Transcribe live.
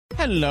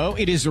Hello,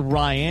 it is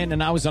Ryan,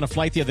 and I was on a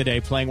flight the other day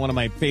playing one of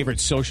my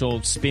favorite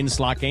social spin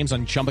slot games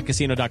on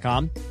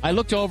ChumbaCasino.com. I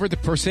looked over at the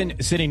person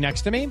sitting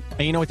next to me, and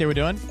you know what they were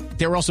doing?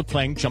 They were also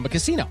playing Chumba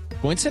Casino.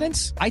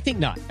 Coincidence? I think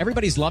not.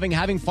 Everybody's loving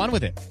having fun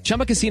with it.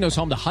 Chumba Casino is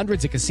home to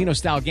hundreds of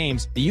casino-style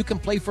games that you can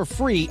play for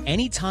free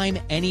anytime,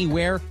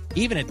 anywhere,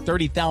 even at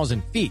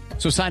 30,000 feet.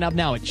 So sign up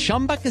now at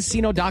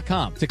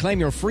ChumbaCasino.com to claim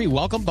your free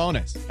welcome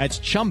bonus. That's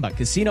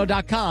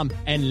ChumbaCasino.com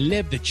and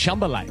live the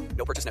Chumba life.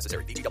 No purchase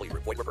necessary. VGW.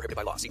 Void where prohibited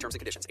by law. See terms and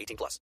conditions.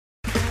 18+.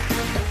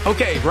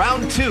 Okay,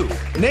 round two.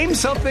 Name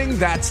something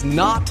that's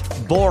not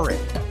boring.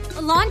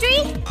 A laundry?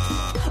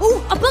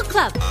 Ooh, a book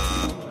club.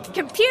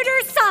 Computer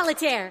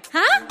solitaire,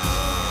 huh?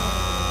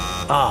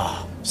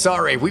 Ah,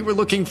 sorry, we were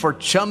looking for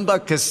Chumba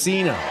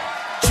Casino.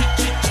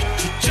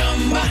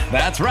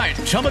 That's right,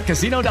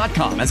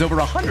 ChumbaCasino.com has over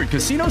 100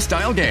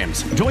 casino-style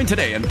games. Join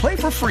today and play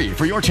for free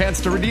for your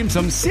chance to redeem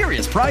some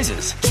serious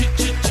prizes.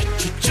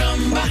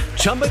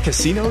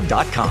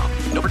 ChumbaCasino.com.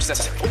 No purchase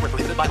necessary. Void where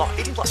prohibited by law.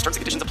 18+. Terms and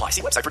conditions apply.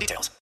 See website for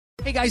details.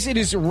 Hey guys, it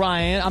is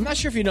Ryan. I'm not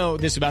sure if you know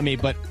this about me,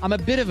 but I'm a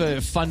bit of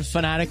a fun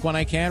fanatic when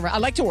I can. I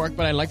like to work,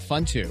 but I like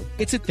fun too.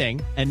 It's a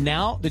thing. And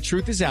now the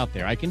truth is out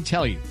there. I can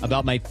tell you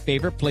about my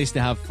favorite place to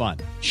have fun.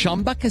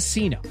 Chumba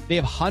Casino. They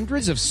have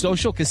hundreds of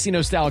social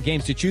casino style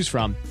games to choose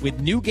from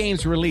with new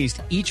games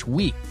released each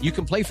week. You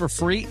can play for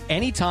free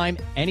anytime,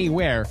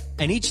 anywhere.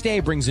 And each day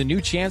brings a new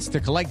chance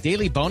to collect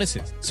daily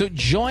bonuses. So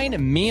join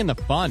me in the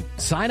fun.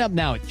 Sign up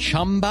now at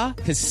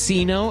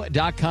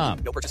ChumbaCasino.com.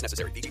 No purchase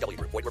necessary. VGW.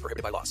 Void where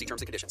prohibited by law. See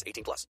terms and conditions. 18+.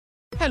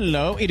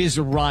 Hello, it is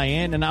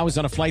Ryan, and I was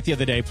on a flight the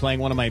other day playing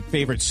one of my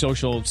favorite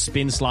social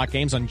spin slot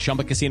games on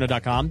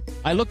ChumbaCasino.com.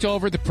 I looked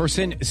over at the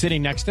person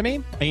sitting next to me,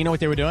 and you know what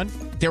they were doing?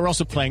 They were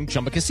also playing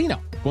Chumba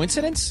Casino.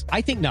 Coincidence?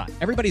 I think not.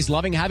 Everybody's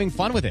loving having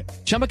fun with it.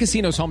 Chumba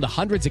Casino is home to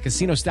hundreds of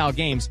casino-style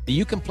games that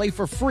you can play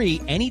for free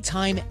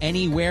anytime,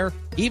 anywhere,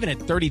 even at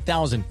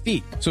 30,000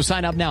 feet. So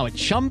sign up now at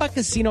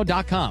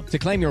ChumbaCasino.com to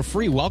claim your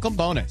free welcome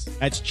bonus.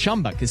 That's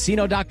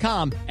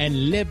ChumbaCasino.com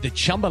and live the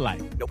Chumba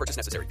life. No purchase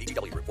necessary.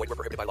 VGW. Void where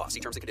prohibited by law. See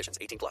terms and conditions.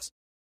 18+.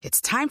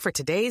 It's time for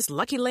today's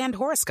Lucky Land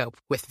horoscope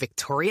with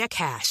Victoria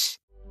Cash.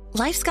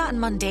 Life's gotten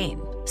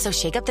mundane, so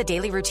shake up the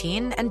daily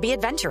routine and be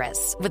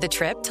adventurous with a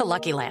trip to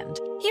Lucky Land.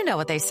 You know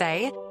what they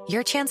say,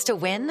 your chance to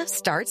win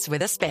starts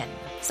with a spin.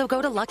 So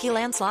go to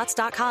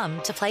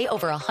LuckyLandSlots.com to play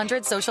over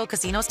 100 social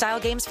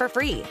casino-style games for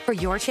free for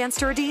your chance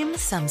to redeem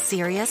some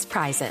serious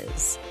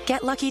prizes.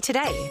 Get lucky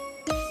today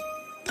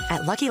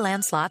at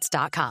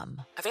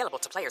LuckyLandSlots.com. Available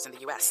to players in the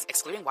U.S.,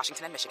 excluding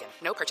Washington and Michigan.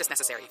 No purchase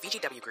necessary.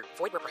 VGW Group.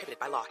 Void where prohibited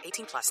by law.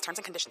 18+. Terms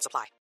and conditions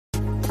apply.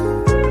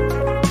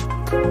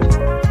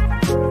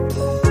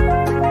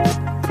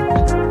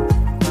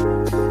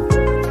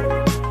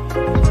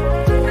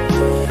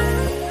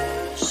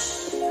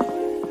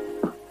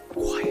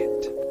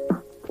 Quiet.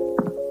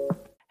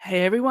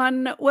 Hey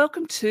everyone,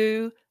 welcome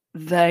to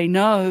They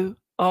Know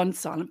on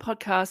Silent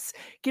Podcasts,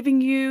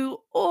 giving you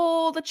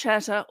all the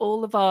chatter,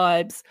 all the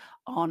vibes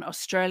on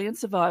Australian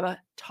Survivor,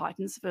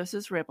 Titans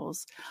versus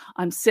Rebels.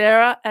 I'm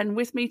Sarah, and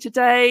with me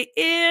today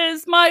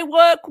is my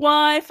work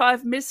wife.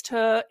 I've missed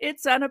her.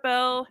 It's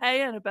Annabelle.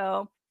 Hey,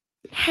 Annabelle.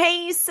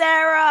 Hey,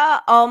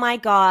 Sarah. Oh my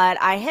God.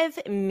 I have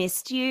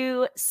missed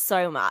you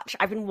so much.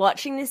 I've been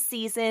watching this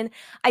season.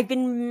 I've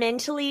been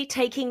mentally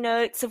taking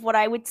notes of what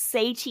I would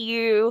say to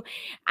you.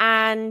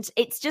 And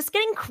it's just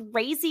getting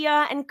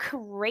crazier and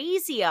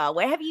crazier.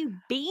 Where have you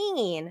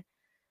been?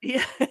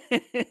 Yes.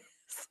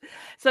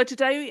 So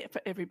today,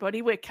 for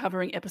everybody, we're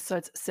covering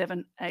episodes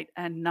 7, 8,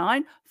 and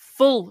 9.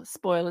 Full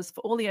spoilers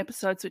for all the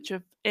episodes which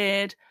have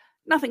aired.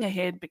 Nothing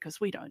ahead because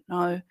we don't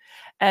know.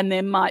 And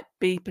there might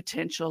be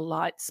potential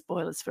light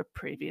spoilers for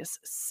previous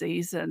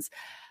seasons.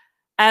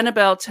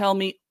 Annabelle, tell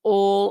me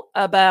all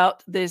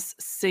about this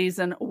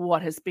season.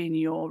 What has been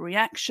your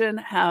reaction?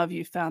 How have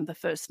you found the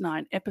first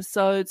 9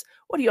 episodes?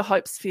 What are your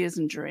hopes, fears,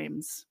 and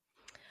dreams?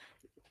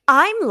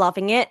 I'm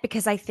loving it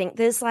because I think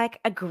there's like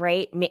a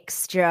great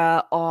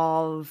mixture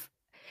of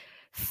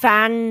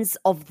fans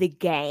of the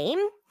game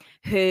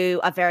who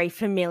are very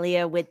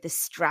familiar with the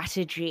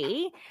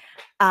strategy,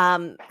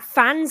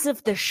 fans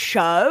of the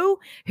show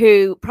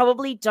who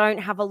probably don't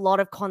have a lot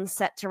of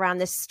concept around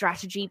the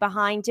strategy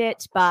behind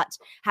it, but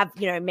have,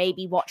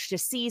 maybe watched a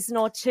season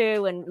or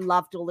two and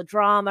loved all the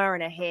drama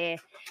and are here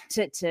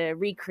to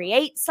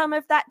recreate some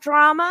of that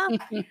drama.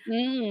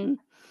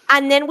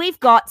 And then we've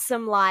got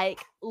some like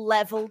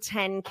level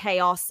 10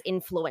 chaos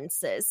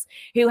influencers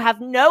who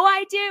have no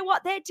idea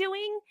what they're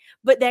doing,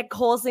 but they're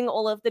causing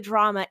all of the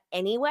drama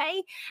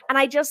anyway. And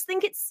I just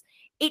think it's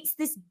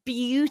this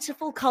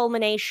beautiful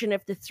culmination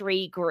of the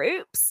 3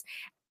 groups.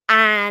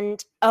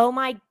 And oh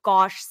my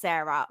gosh,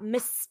 Sarah,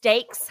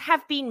 mistakes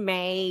have been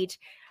made,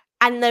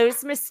 and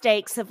those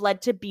mistakes have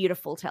led to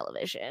beautiful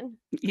television.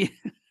 Yes.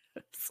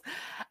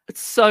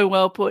 It's so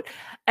well put.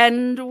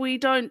 And we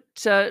don't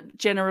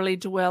generally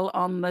dwell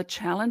on the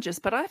challenges,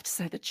 but I have to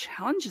say the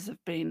challenges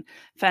have been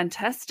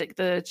fantastic.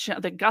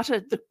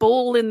 The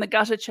ball in the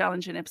gutter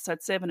challenge in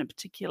episode 7 in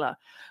particular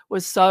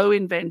was so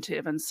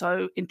inventive and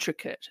so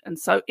intricate and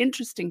so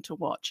interesting to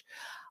watch.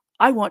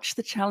 I watch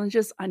the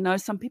challenges. I know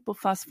some people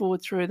fast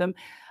forward through them.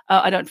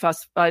 I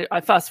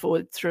fast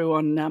forward through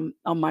on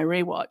my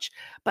rewatch,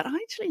 but I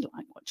actually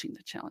like watching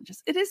the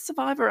challenges. It is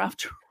Survivor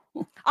after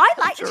all. I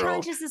like the After all.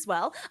 challenges as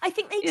well. I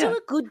think they Yeah. do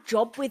a good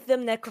job with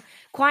them. They're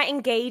quite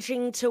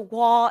engaging to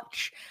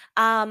watch.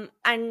 And,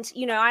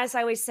 as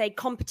I always say,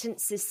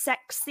 competence is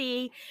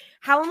sexy.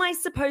 How am I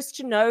supposed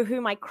to know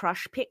who my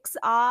crush picks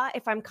are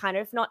if I'm kind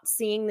of not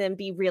seeing them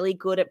be really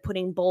good at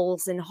putting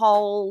balls in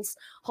holes,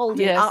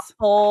 holding up Yes.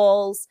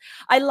 balls?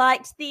 I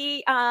liked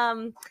the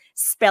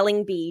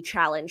spelling bee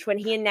challenge when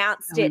he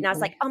announced it, and I was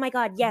like, oh my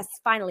God, yes,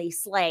 finally,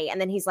 slay.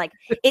 And then he's like,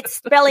 it's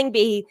spelling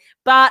bee,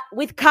 but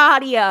with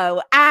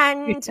cardio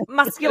and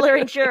muscular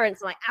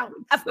endurance. I'm like,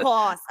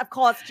 oh, of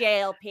course,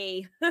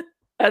 JLP.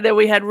 Then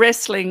we had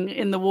wrestling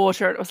in the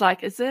water. It was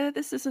like, this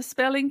is a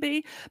spelling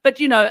bee?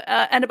 But,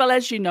 Annabelle,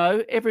 as you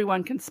know,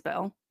 everyone can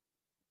spell.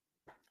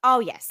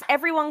 Oh, yes.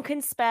 Everyone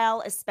can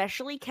spell,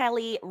 especially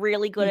Kelly,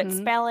 really good at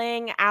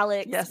spelling.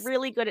 Alex, Yes.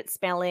 really good at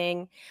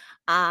spelling.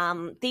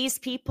 These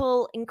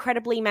people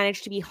incredibly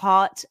managed to be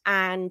hot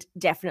and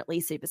definitely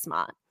super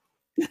smart.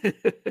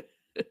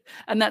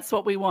 And that's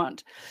what we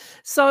want.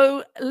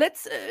 So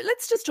let's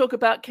just talk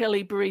about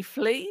Kelly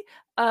briefly.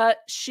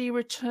 She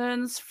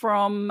returns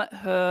from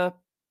her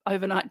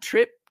overnight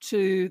trip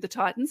to the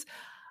Titans.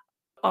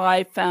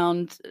 I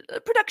found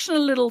production a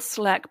little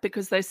slack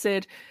because they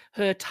said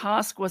her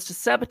task was to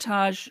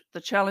sabotage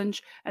the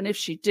challenge, and if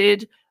she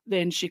did,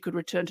 then she could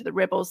return to the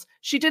Rebels.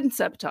 She didn't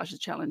sabotage the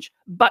challenge,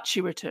 but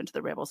she returned to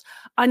the Rebels.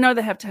 I know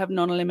they have to have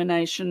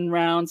non-elimination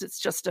rounds. It's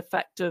just a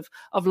fact of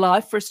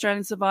life for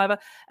Australian Survivor.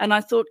 And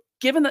I thought,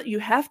 given that you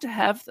have to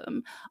have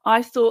them,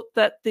 I thought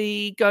that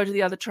the go to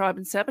the other tribe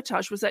and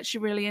sabotage was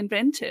actually really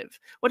inventive.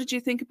 What did you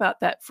think about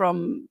that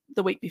from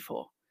the week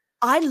before?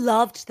 I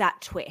loved that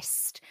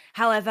twist.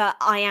 However,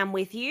 I am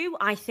with you.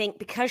 I think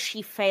because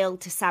she failed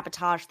to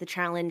sabotage the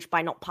challenge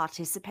by not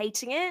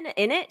participating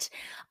in it,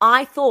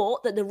 I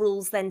thought that the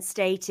rules then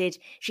stated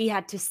she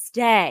had to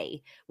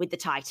stay with the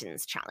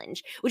Titans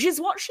challenge, which is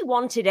what she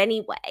wanted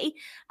anyway.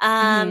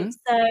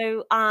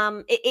 So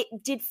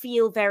it did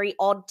feel very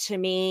odd to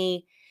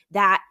me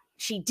that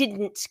she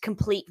didn't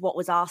complete what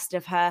was asked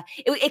of her.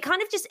 It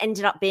kind of just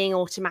ended up being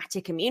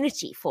automatic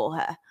immunity for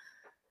her.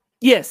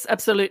 Yes,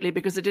 absolutely,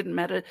 because it didn't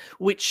matter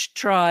which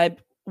tribe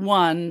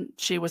won,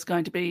 she was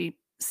going to be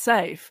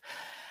safe.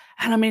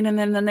 And I mean, and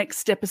then the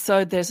next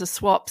episode, there's a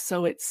swap,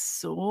 so it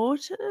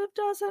sort of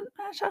doesn't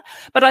matter.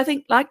 But I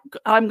think,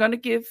 I'm going to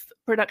give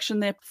production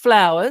their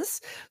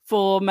flowers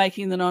for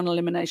making the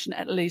non-elimination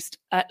at least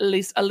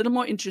a little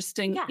more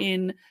interesting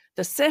in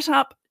the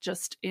setup.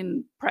 Just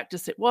in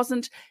practice, it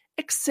wasn't,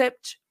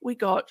 except we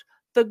got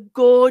the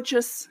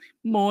gorgeous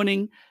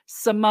morning,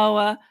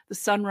 Samoa, the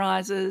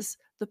sunrises,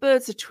 the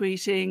birds are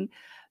tweeting,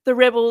 the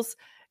Rebels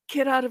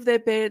get out of their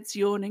beds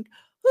yawning.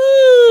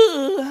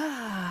 Ooh,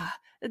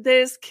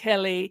 there's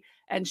Kelly,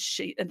 and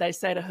they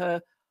say to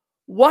her,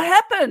 "What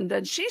happened?"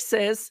 And she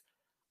says,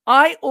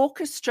 "I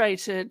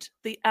orchestrated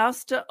the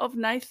ouster of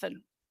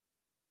Nathan."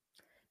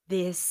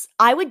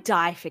 I would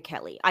die for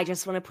Kelly. I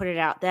just want to put it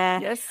out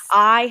there. Yes.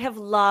 I have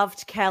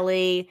loved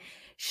Kelly.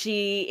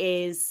 She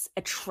is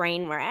a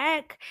train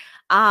wreck.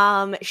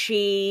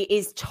 She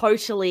is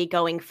totally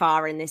going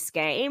far in this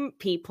game.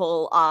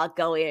 People are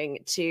going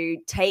to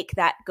take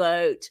that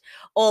goat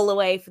all the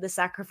way for the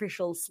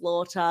sacrificial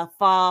slaughter,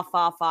 far,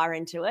 far, far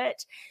into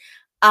it.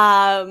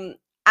 And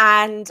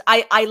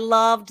I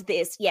loved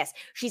this. Yes,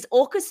 she's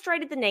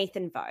orchestrated the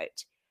Nathan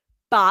vote,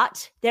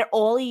 but they're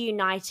all a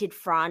united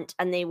front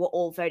and they were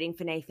all voting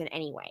for Nathan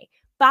anyway.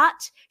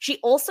 But she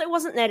also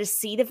wasn't there to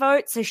see the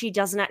vote, so she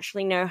doesn't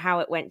actually know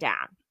how it went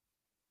down.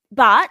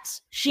 But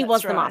she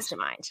was the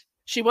mastermind.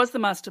 She was the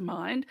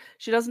mastermind.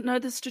 She doesn't know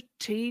the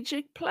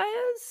strategic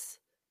players.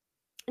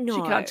 No.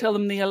 She can't tell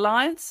them the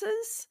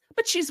alliances,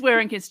 but she's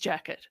wearing his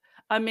jacket.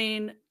 I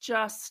mean,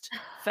 just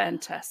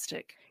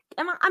fantastic.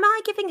 Am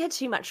I giving her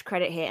too much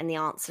credit here? And the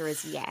answer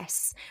is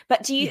yes.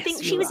 But do you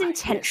think she was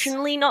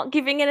intentionally not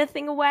giving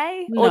anything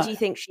away? No. Or do you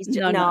think she's just...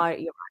 No, you're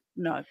right.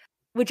 No.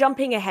 We're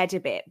jumping ahead a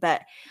bit,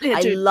 but Yeah,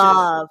 I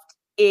loved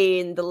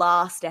in the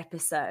last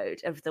episode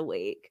of the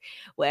week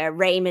where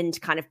Raymond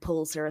kind of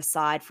pulls her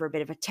aside for a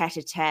bit of a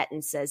tete-a-tete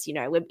and says,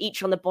 we're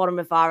each on the bottom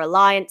of our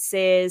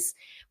alliances.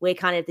 We're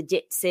kind of the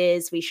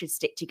ditzes. We should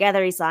stick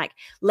together. He's like,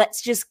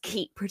 let's just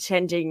keep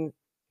pretending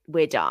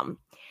we're dumb.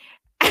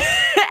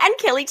 And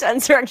Kelly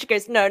turns around and she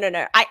goes, no.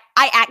 I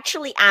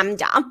actually am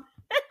dumb.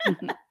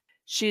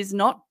 She's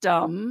not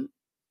dumb,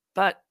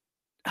 but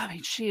I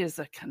mean, she is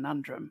a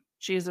conundrum.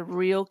 She is a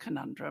real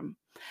conundrum.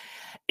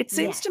 It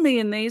seems to me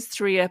in these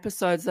 3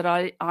 episodes that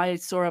I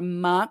saw a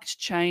marked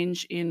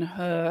change in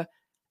her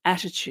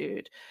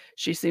attitude.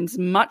 She seems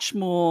much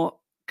more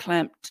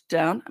clamped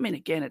down. I mean,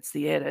 again, it's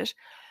the edit.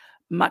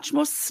 Much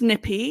more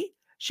snippy.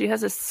 She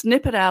has a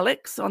snip at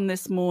Alex on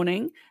this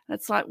morning. And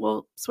it's like,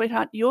 well,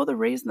 sweetheart, you're the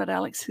reason that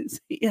Alex is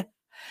here.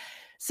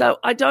 So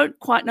I don't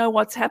quite know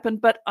what's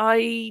happened, but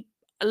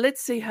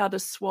let's see how the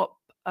swap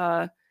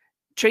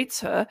treats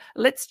her.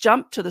 Let's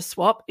jump to the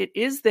swap. It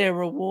is their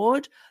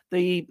reward,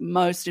 the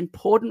most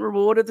important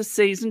reward of the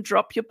season.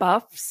 Drop your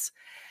buffs.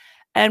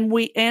 And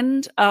we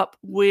end up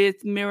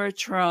with mirror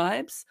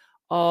tribes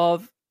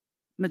of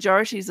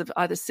majorities of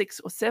either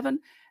 6 or 7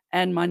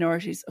 and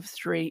minorities of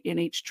 3 in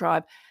each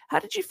tribe. How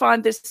did you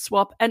find this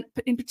swap? And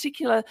in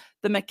particular,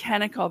 the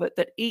mechanic of it,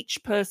 that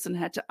each person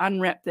had to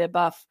unwrap their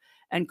buff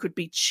and could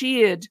be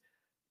cheered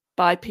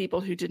by people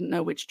who didn't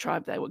know which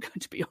tribe they were going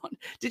to be on.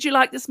 Did you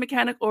like this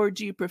mechanic, or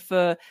do you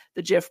prefer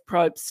the Jeff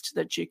Probst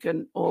that you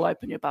can all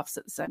open your buffs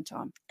at the same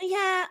time?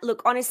 Yeah,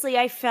 look, honestly,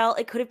 I felt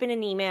it could have been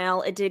an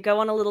email. It did go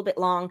on a little bit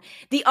long.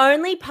 The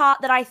only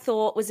part that I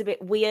thought was a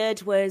bit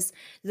weird was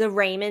the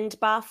Raymond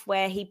buff,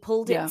 where he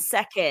pulled it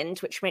second,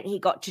 which meant he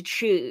got to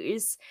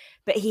choose,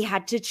 but he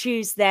had to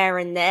choose there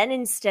and then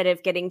instead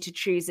of getting to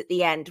choose at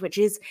the end, which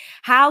is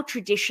how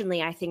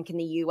traditionally I think in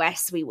the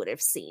US we would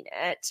have seen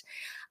it.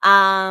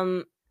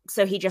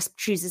 So he just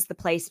chooses the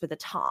place with a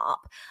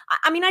top.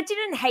 I mean, I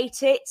didn't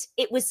hate it.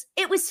 It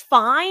was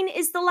fine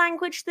is the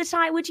language that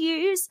I would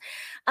use.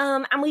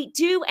 And we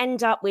do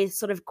end up with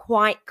sort of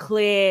quite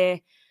clear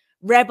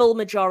rebel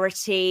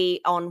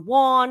majority on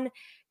one,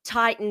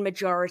 Titan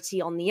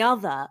majority on the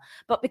other.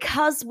 But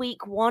because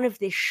week 1 of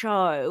this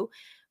show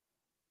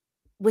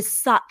was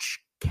such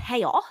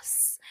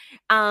chaos,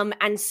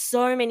 and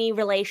so many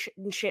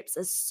relationships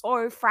are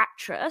so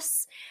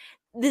fractious,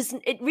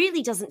 it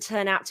really doesn't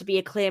turn out to be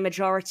a clear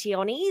majority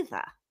on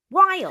either.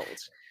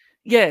 Wild.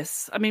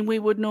 Yes. I mean, we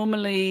would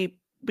normally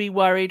be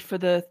worried for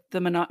the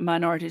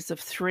minorities of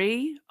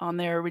 3 on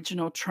their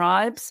original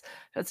tribes.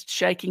 That's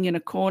shaking in a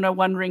corner,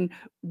 wondering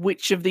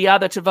which of the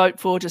other to vote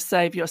for to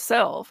save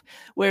yourself.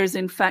 Whereas,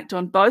 in fact,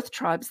 on both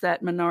tribes,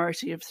 that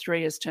minority of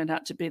 3 has turned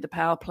out to be the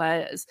power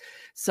players.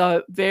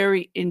 So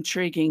very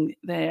intriguing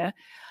there.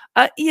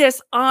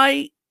 Yes,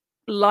 I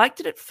liked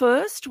it at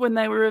first when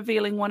they were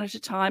revealing one at a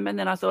time, and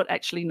then I thought,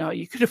 actually, no,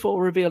 you could have all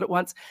revealed at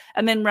once.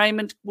 And then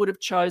Raymond would have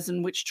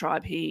chosen which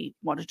tribe he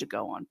wanted to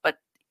go on. But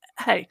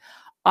hey,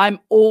 I'm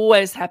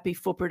always happy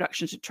for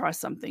production to try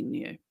something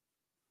new.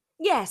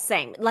 Yeah,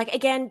 same. Like,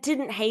 again,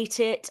 didn't hate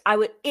it.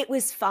 It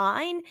was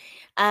fine.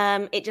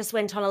 It just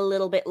went on a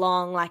little bit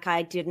long. Like,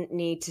 I didn't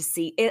need to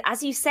see it.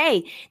 As you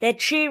say, they're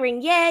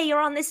cheering, yeah,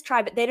 you're on this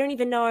tribe, but they don't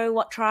even know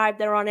what tribe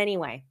they're on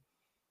anyway.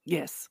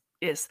 Yes,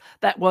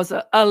 that was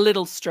a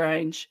little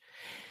strange.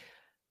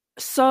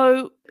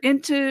 So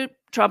into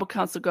Tribal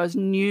Council goes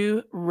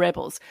New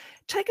Rebels.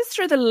 Take us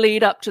through the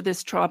lead up to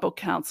this Tribal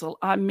Council.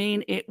 I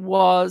mean, it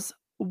was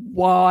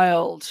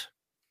wild.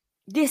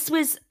 This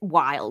was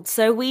wild.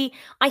 So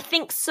I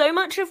think so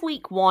much of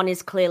week 1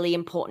 is clearly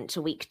important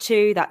to week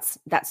 2.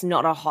 That's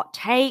not a hot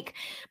take,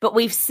 but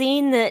we've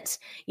seen that,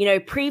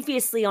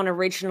 previously on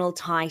Original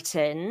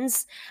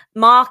Titans,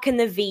 Mark and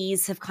the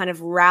V's have kind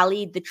of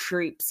rallied the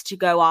troops to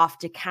go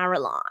after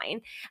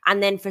Caroline,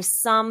 and then for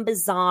some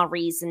bizarre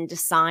reason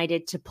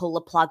decided to pull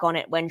the plug on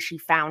it when she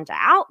found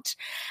out.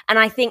 And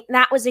I think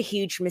that was a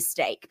huge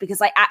mistake,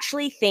 because I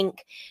actually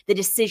think the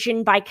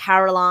decision by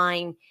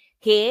Caroline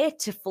here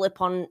to flip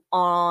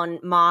on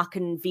Mark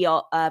and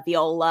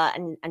Viola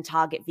and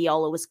target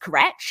Viola was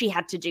correct. She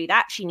had to do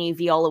that. She knew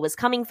Viola was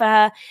coming for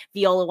her.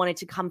 Viola wanted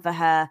to come for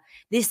her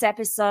this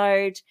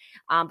episode,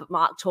 but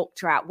Mark talked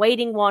her out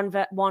waiting one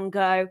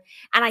go.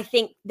 And I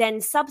think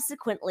then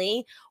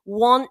subsequently,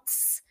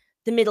 once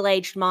the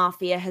middle-aged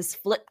mafia has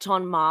flipped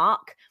on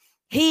Mark,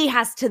 he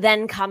has to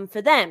then come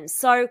for them.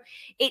 So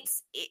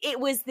it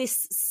was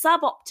this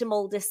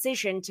suboptimal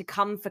decision to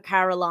come for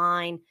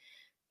Caroline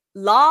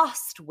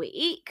last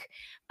week,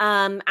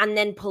 and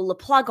then pull the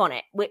plug on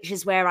it, which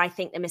is where I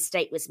think the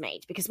mistake was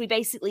made, because we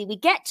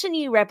get to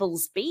New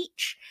Rebels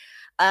Beach,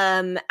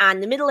 and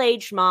the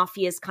middle-aged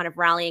mafia is kind of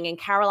rallying, and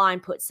Caroline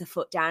puts her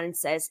foot down and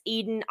says,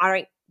 Eden, I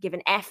don't give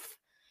an F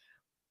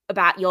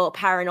about your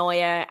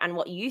paranoia and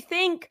what you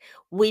think.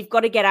 We've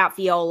got to get out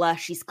Viola.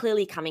 She's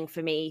clearly coming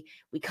for me.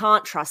 We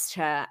can't trust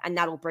her, and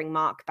that'll bring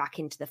Mark back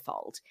into the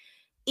fold.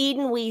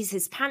 Eden weaves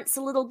his pants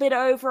a little bit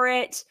over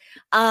it.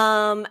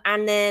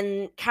 And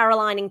then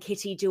Caroline and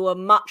Kitty do a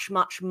much,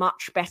 much,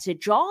 much better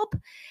job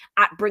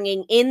at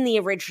bringing in the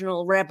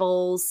original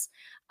Rebels,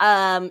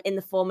 in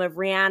the form of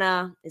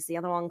Rihanna. Is the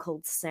other one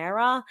called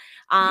Sarah?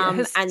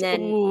 Yes. And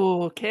then,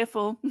 ooh,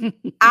 careful.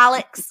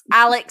 Alex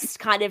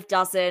kind of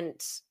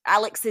doesn't.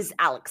 Alex is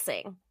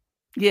Alexing.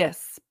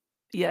 Yes.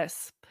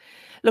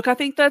 Look, I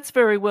think that's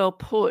very well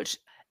put.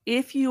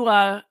 If you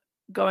are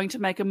going to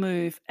make a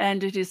move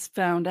and it is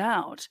found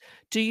out,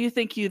 do you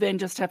think you then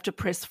just have to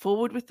press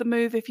forward with the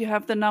move if you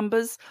have the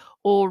numbers,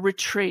 or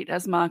retreat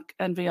as Mark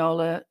and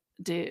Viola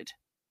did?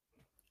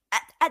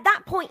 At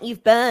that point,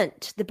 you've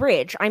burnt the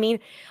bridge. I mean,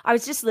 I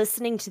was just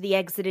listening to the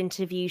exit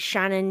interview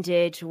Shannon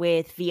did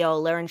with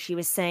Viola, and she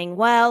was saying,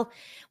 well,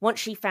 once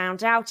she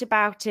found out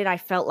about it, I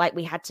felt like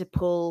we had to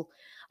pull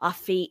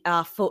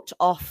our foot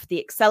off the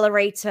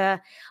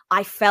accelerator.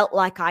 I felt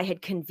like I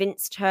had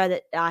convinced her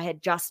that I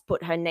had just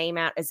put her name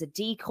out as a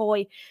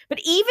decoy. But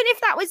even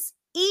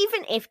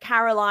if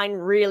Caroline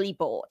really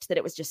bought that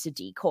it was just a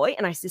decoy,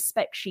 and I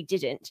suspect she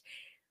didn't,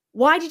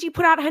 why did you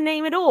put out her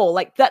name at all?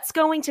 Like, that's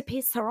going to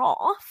piss her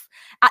off.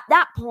 At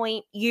that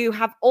point, you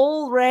have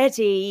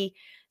already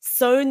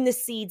sown the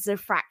seeds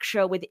of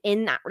fracture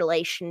within that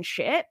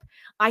relationship.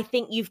 I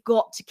think you've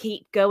got to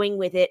keep going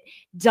with it.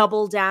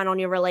 Double down on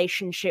your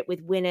relationship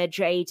with winner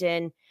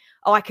Jaden.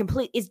 Oh,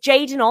 is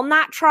Jaden on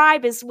that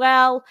tribe as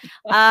well?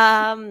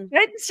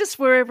 Jaden's just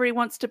wherever he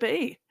wants to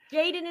be.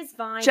 Jaden is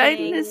vibing.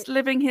 Jaden is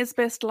living his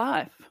best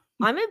life.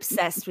 I'm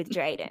obsessed with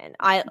Jaden.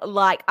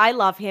 I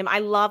love him. I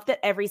love that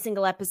every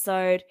single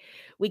episode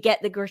we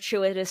get the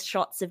gratuitous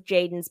shots of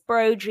Jaden's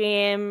bro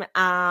gym.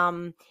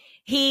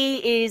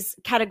 He is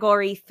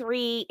category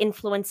 3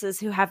 influencers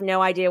who have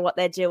no idea what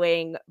they're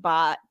doing,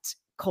 but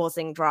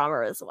causing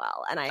drama as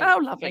well. And I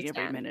loving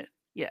every minute.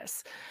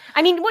 Yes.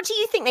 I mean, what do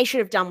you think they should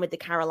have done with the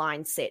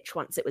Caroline sitch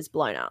once it was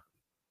blown up?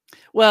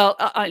 Well,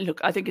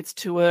 I think it's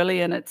too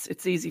early, and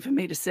it's easy for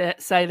me to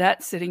say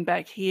that sitting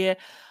back here.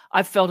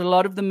 I felt a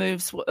lot of the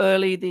moves were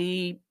early.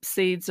 The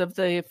seeds of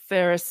the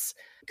Ferris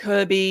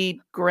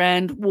Kirby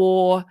Grand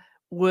War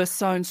were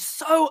sown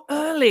so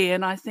early,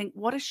 and I think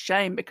what a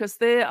shame, because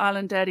they're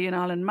Island Daddy and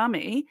Island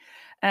Mummy,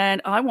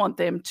 and I want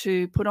them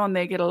to put on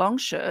their Get Along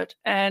shirt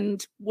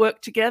and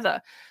work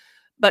together.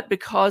 But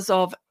because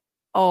of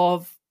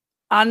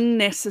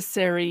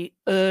unnecessary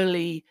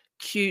early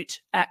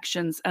cute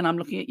actions, and I'm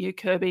looking at you,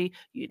 Kirby,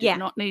 you did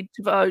not need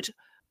to vote.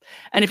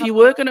 And if you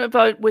were going to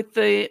vote with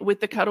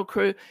the Cuddle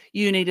Crew,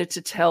 you needed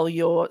to tell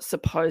your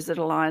supposed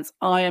alliance,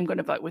 I am going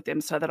to vote with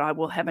them so that I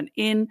will have an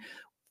in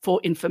for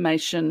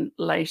information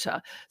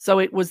later. So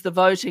it was the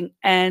voting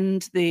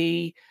and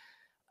the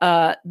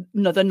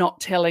not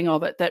telling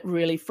of it that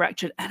really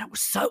fractured, and it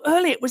was so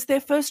early. It was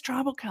their first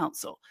tribal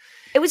council.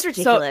 It was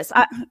ridiculous.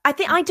 So,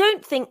 I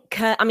don't think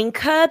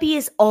Kirby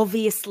is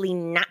obviously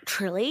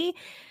naturally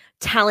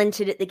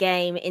talented at the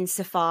game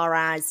insofar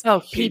as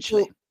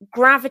people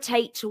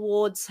gravitate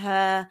towards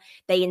her,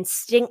 they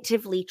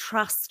instinctively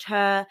trust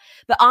her,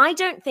 but I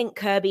don't think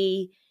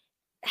Kirby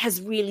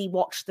has really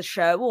watched the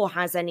show or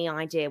has any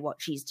idea what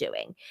she's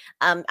doing.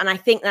 And I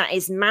think that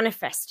is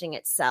manifesting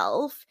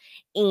itself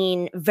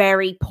in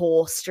very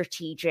poor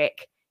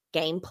strategic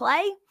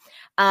gameplay.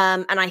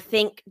 And I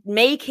think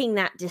making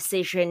that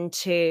decision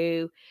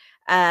to,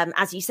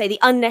 as you say, the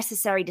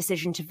unnecessary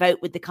decision to vote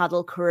with the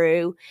Cuddle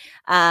Crew,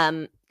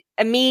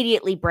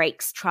 immediately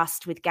breaks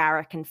trust with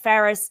Garrick and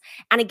Ferris.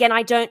 And again,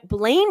 I don't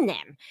blame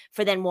them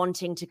for then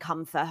wanting to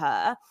come for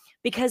her,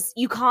 because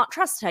you can't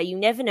trust her. You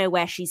never know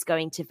where she's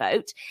going to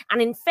vote.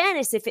 And in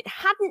fairness, if it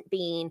hadn't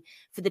been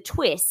for the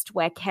twist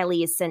where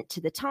Kelly is sent to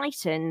the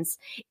Titans,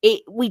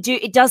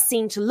 it does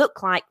seem to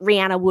look like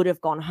Rihanna would have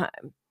gone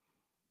home.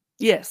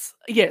 Yes.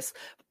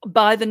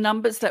 By the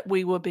numbers that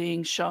we were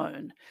being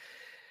shown.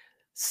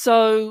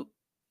 So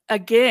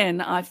again,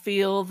 I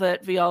feel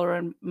that Viola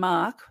and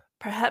Mark,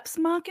 perhaps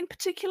Mark in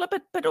particular,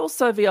 but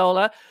also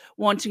Viola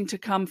wanting to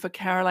come for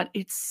Caroline.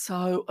 It's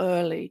so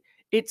early.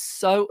 It's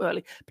so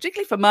early,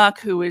 particularly for Mark,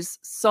 who is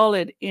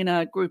solid in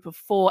a group of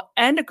 4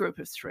 and a group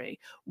of 3.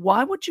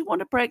 Why would you want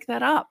to break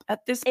that up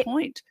at this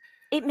point?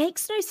 It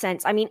makes no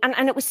sense. I mean,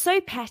 and it was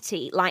so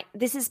petty. Like,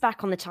 this is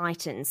back on the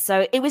Titans.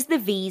 So it was the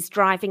V's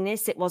driving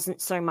this. It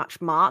wasn't so much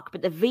Mark,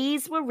 but the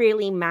V's were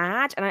really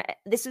mad. And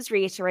this was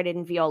reiterated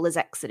in Viola's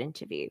exit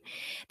interview,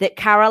 that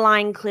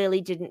Caroline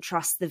clearly didn't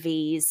trust the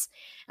V's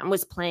and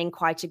was playing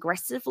quite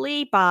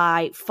aggressively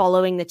by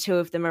following the two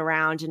of them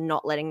around and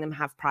not letting them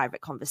have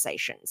private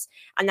conversations.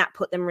 And that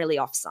put them really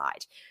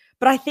offside.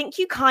 But I think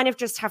you kind of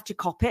just have to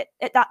cop it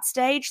at that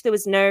stage. There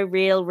was no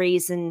real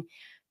reason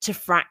to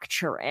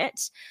fracture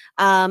it.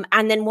 And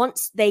then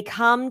once they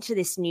come to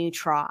this new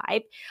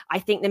tribe, I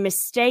think the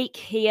mistake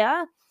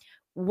here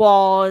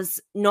was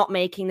not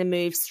making the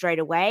move straight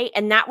away.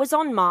 And that was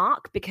on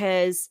Mark,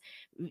 because,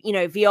 you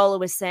know, Viola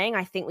was saying,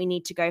 I think we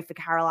need to go for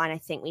Caroline. I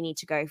think we need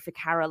to go for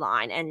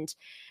Caroline. And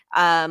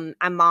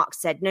Mark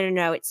said,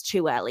 no, it's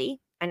too early.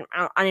 And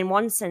in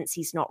one sense,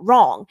 he's not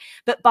wrong.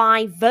 But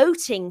by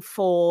voting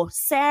for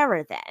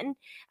Sarah then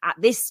at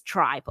this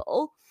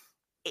tribal,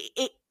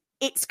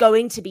 it's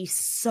going to be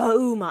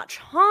so much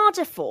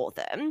harder for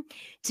them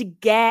to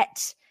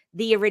get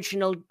the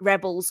original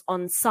rebels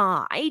on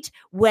side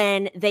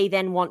when they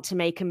then want to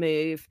make a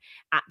move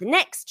at the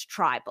next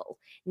tribal.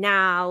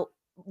 Now,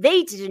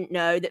 they didn't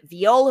know that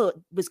Viola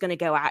was going to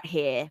go out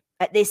here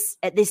at this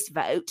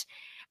vote,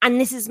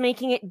 and this is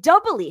making it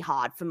doubly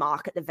hard for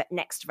Mark at the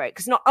next vote,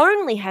 because not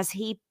only has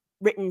he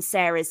written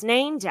Sarah's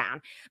name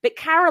down, but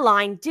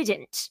Caroline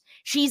didn't.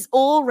 She's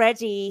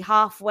already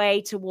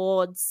halfway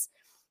towards,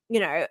 you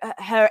know,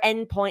 her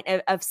end point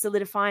of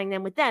solidifying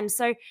them with them.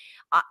 So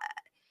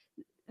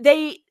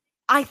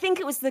I think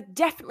it was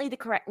definitely the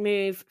correct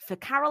move for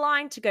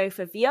Caroline to go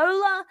for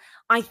Viola.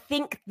 I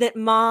think that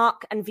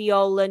Mark and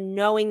Viola,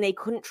 knowing they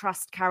couldn't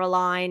trust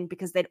Caroline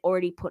because they'd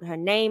already put her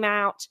name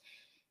out,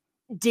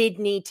 did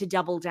need to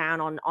double down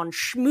on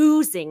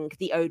schmoozing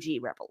the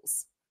OG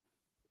rebels.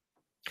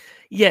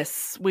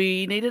 Yes,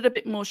 we needed a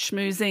bit more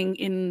schmoozing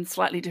in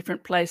slightly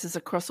different places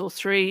across all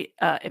 3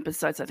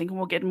 episodes, I think, and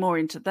we'll get more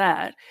into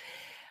that.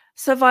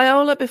 So,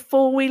 Viola,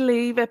 before we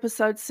leave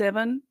episode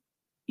 7,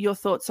 your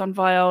thoughts on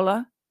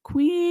Viola?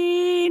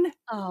 Queen.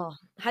 Oh,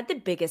 I had the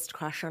biggest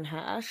crush on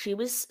her. She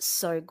was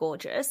so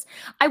gorgeous.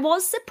 I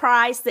was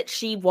surprised that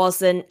she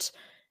wasn't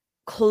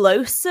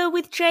closer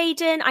with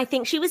Jaden. I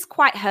think she was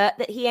quite hurt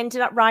that he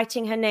ended up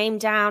writing her name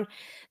down.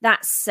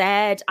 That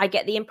said, I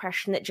get the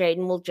impression that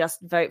Jaden will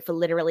just vote for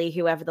literally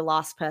whoever the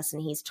last person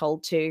he's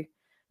told to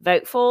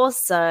vote for.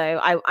 So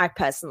I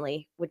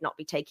personally would not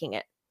be taking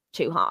it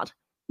too hard.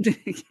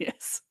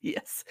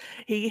 Yes.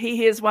 He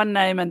hears one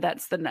name and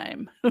that's the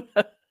name.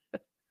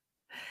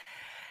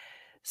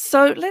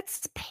 So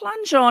let's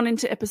plunge on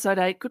into episode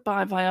 8.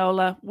 Goodbye,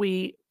 Viola.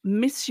 We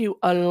miss you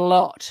a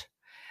lot.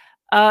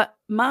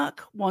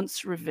 Mark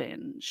wants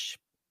revenge.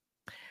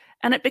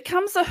 And it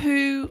becomes a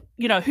who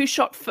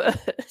shot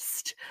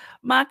first.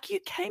 Mark, you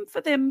came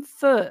for them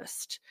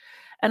first.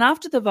 And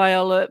after the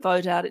Viola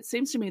vote out, it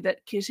seems to me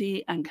that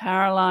Kitty and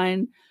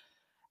Caroline,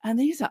 and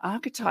these are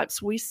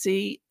archetypes we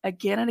see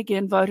again and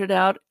again voted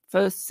out,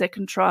 first,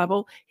 second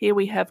tribal. Here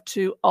we have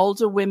 2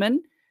 older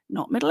women,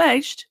 not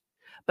middle-aged,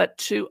 but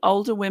 2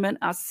 older women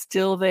are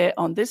still there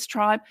on this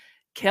tribe.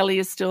 Kelly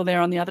is still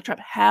there on the other tribe.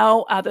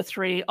 How are the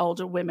 3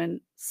 older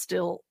women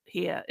still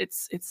here?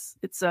 It's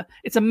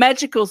a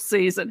magical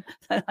season.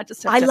 I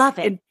just have to love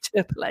it.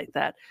 Interpolate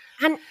that.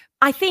 And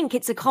I think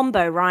it's a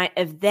combo, right,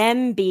 of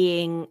them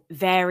being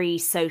very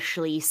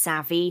socially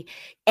savvy.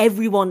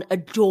 Everyone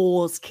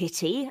adores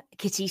Kitty.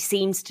 Kitty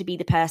seems to be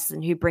the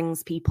person who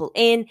brings people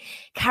in.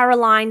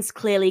 Caroline's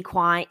clearly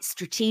quite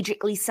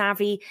strategically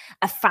savvy,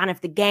 a fan of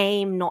the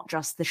game, not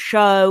just the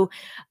show.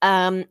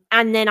 And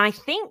then I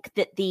think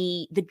that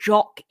the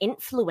jock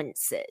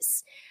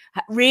influencers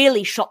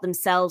really shot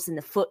themselves in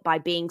the foot by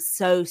being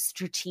so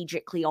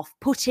strategically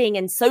off-putting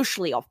and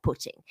socially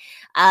off-putting.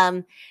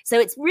 So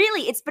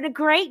it's been a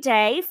great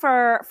day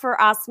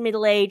for us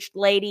middle-aged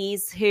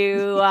ladies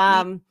who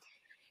are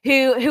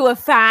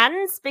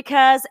fans,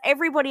 because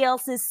everybody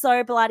else is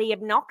so bloody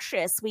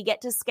obnoxious. We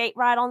get to skate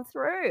right on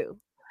through.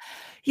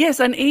 Yes,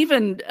 and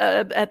even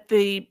at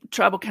the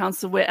tribal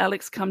council where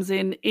Alex comes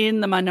in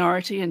the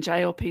minority and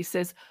JLP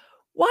says,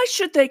 why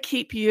should they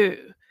keep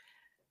you?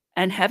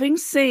 And having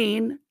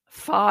seen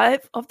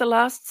 5 of the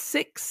last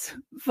 6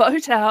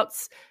 vote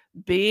outs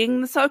being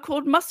the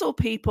so-called muscle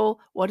people,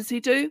 what does he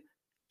do?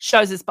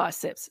 Shows his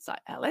biceps. It's like,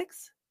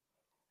 Alex,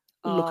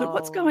 look at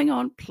what's going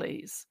on,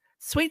 please.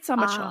 Sweet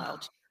summer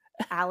child.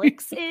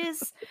 Alex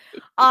is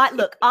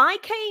look, I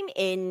came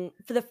in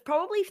for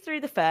probably through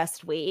the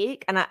first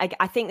week, and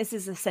I think this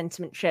is a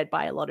sentiment shared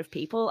by a lot of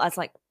people. I was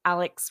like,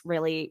 Alex,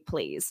 really,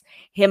 please,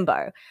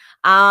 himbo.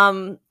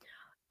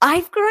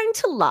 I've grown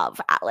to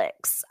love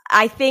Alex.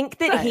 I think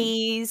that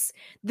he's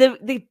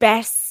the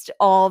best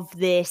of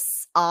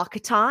this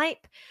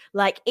archetype.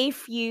 Like,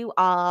 if you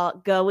are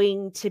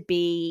going to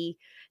be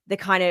the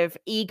kind of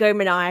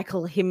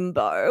egomaniacal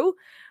himbo,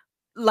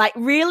 like,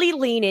 really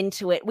lean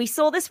into it. We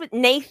saw this with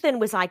Nathan,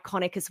 was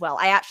iconic as well.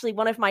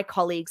 One of my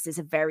colleagues is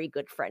a very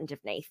good friend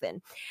of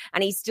Nathan,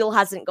 and he still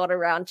hasn't got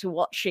around to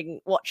watching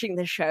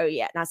the show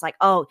yet. And I was like,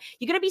 oh,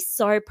 you're going to be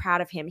so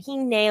proud of him. He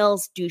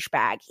nails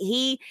douchebag.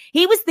 He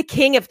was the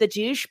king of the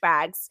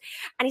douchebags.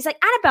 And he's like,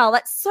 Annabelle,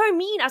 that's so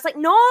mean. I was like,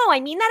 no, I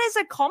mean that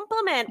as a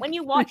compliment. When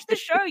you watch the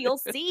show, you'll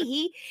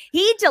see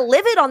he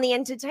delivered on the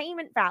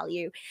entertainment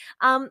value.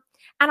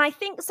 And I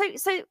think so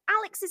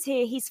Alex is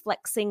here. He's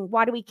flexing.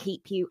 Why do we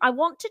keep you? I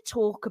want to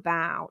talk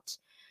about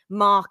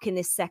Mark in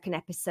this second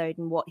episode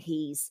and what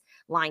he's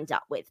lined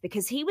up with,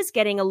 because he was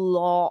getting a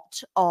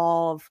lot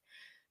of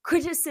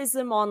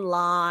criticism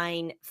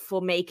online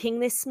for making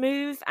this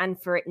move and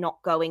for it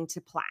not going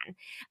to plan.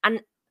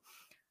 And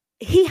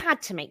he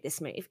had to make this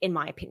move, in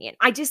my opinion.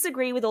 I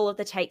disagree with all of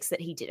the takes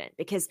that he didn't,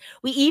 because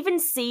we even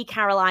see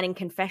Caroline in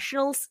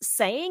confessionals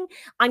saying,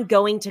 I'm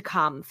going to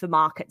come for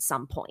Mark at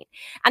some point.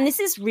 And this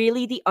is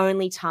really the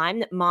only time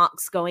that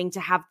Mark's going to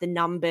have the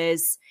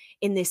numbers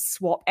in this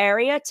swap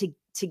area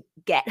to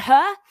get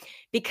her,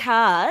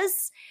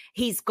 because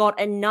he's got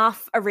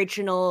enough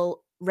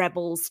original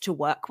rebels to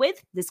work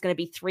with. There's going to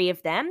be 3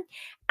 of them.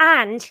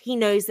 And he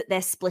knows that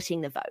they're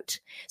splitting the vote.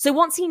 So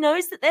once he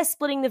knows that they're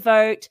splitting the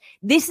vote,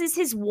 this is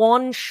his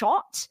one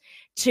shot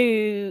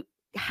to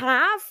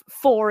have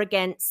 4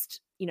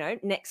 against,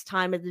 next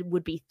time it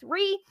would be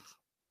 3.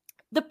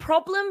 The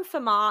problem for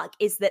Mark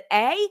is that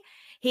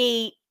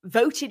he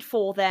voted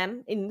for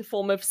them in the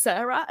form of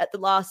Sarah at the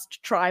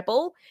last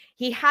tribal.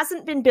 He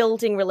hasn't been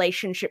building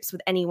relationships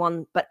with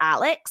anyone but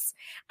Alex.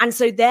 And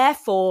so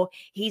therefore,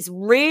 he's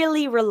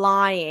really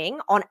relying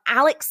on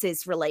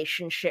Alex's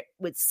relationship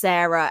with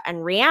Sarah and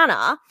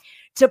Rihanna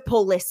to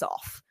pull this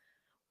off.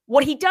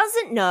 What he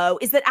doesn't know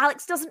is that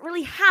Alex doesn't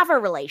really have a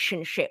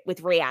relationship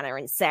with Rihanna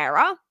and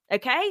Sarah,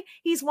 okay?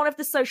 He's one of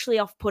the socially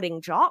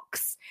off-putting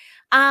jocks.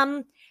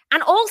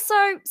 And also,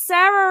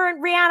 Sarah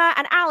and Rihanna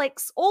and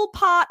Alex, all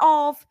part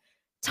of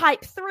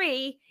type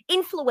 3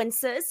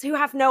 influencers who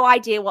have no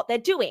idea what they're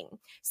doing.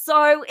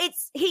 So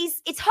it's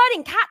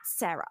hurting cats,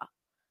 Sarah.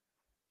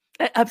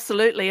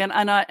 Absolutely.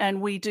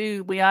 And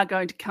we are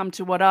going to come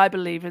to what I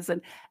believe is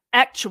an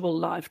actual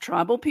live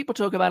tribal. People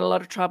talk about a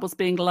lot of tribals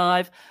being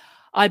live.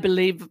 I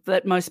believe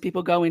that most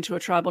people go into a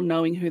tribal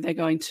knowing who they're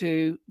going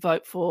to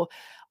vote for.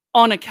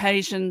 On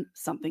occasion,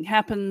 something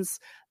happens.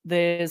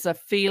 There's a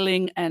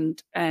feeling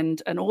and an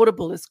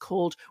audible is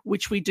called,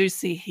 which we do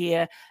see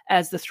here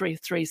as the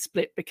 3-3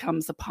 split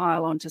becomes a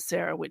pile onto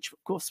Sarah, which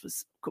of course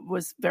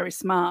was very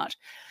smart.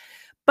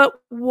 But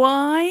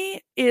why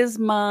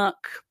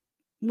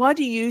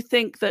do you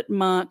think that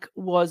Mark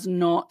was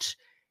not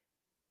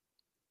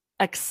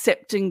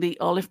accepting the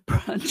olive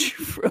branch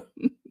from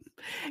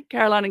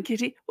Caroline and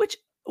Kitty, which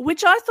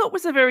I thought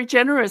was a very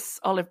generous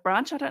olive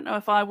branch? I don't know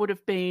if I would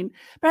have been.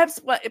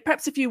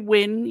 Perhaps if you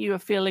win, you are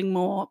feeling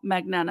more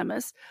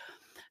magnanimous.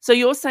 So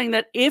you're saying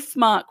that if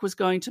Mark was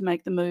going to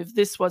make the move,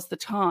 this was the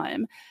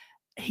time.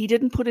 He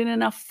didn't put in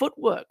enough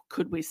footwork,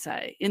 could we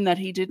say, in that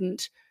he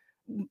didn't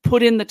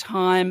put in the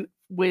time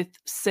with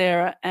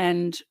Sarah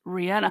and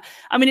Rihanna.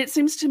 I mean, it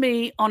seems to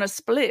me on a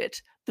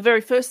split, the very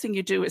first thing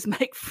you do is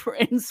make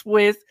friends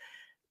with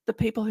the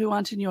people who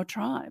aren't in your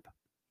tribe.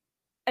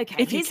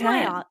 Okay, here's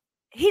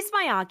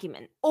my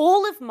argument.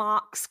 All of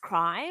Mark's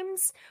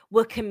crimes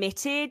were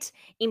committed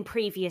in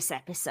previous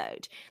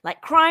episode.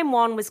 Like crime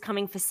 1 was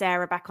coming for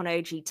Sarah back on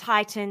OG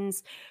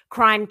Titans.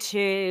 Crime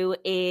 2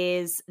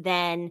 is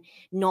then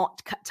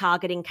not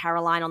targeting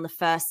Caroline on the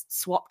first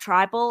swap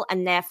tribal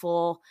and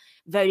therefore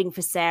voting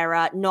for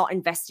Sarah, not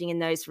investing in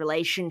those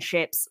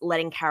relationships,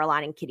 letting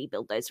Caroline and Kitty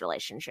build those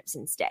relationships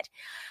instead.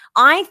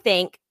 I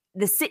think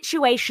the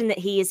situation that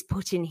he is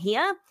put in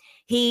here,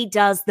 he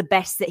does the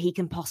best that he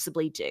can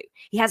possibly do.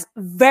 He has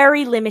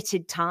very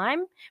limited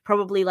time,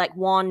 probably like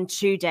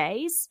 1-2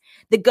 days.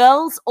 The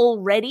girls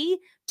already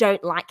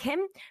don't like him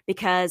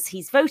because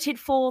he's voted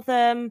for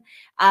them.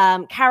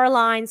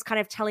 Caroline's kind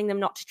of telling them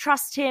not to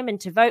trust him and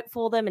to vote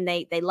for them. And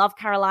they love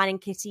Caroline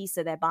and Kitty,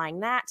 so they're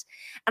buying that.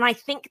 And I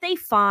think they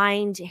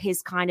find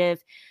his kind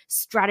of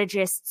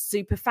strategist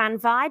superfan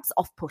vibes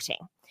off-putting.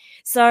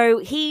 So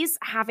he's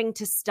having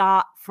to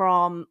start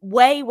from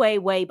way, way,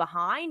 way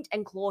behind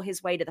and claw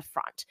his way to the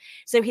front.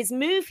 So his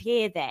move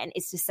here then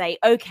is to say,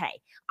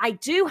 okay, I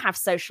do have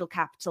social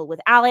capital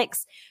with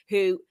Alex,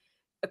 who,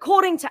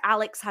 according to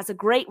Alex, has a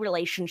great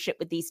relationship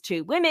with these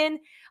 2 women.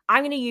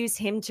 I'm going to use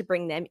him to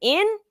bring them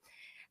in.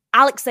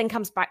 Alex then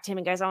comes back to him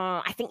and goes,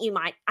 oh, I think you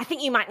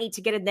might need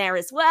to get in there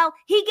as well.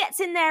 He gets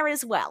in there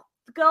as well.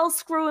 The girls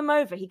screw him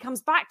over. He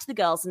comes back to the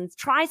girls and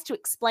tries to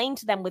explain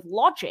to them with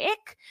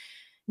logic,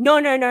 no.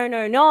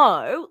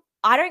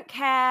 I don't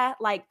care.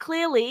 Like,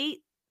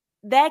 clearly,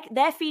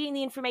 they're feeding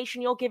the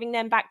information you're giving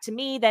them back to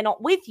me. They're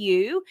not with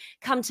you.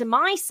 Come to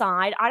my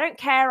side. I don't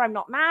care. I'm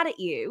not mad at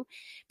you.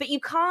 But you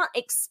can't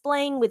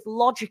explain with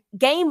logic,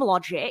 game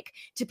logic,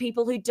 to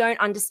people who don't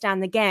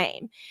understand the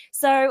game.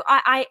 So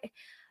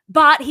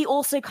but he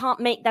also can't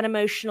make that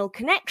emotional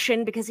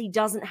connection because he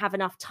doesn't have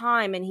enough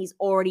time and he's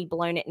already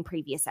blown it in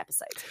previous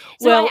episodes.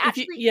 So well, if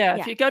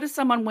you go to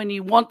someone when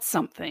you want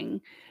something,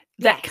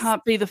 that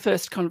can't be the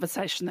first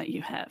conversation that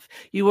you have.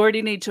 You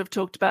already need to have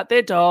talked about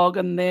their dog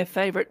and their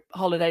favorite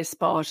holiday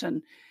spot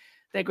and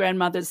their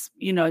grandmother's,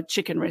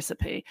 chicken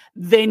recipe.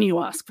 Then you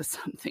ask for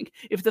something.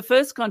 If the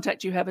first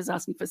contact you have is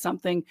asking for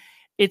something,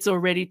 it's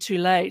already too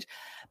late.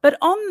 But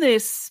on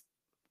this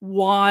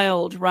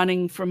wild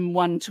running from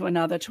one to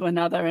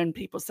another and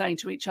people saying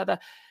to each other,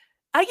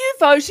 are you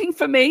voting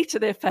for me, to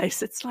their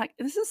face? It's like,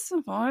 this is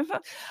Survivor.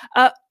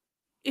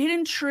 It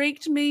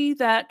intrigued me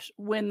that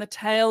when the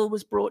tale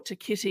was brought to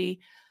Kitty,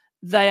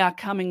 they are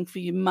coming for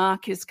you.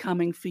 Mark is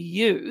coming for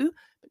you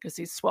because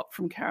he's swapped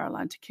from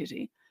Caroline to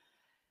Kitty.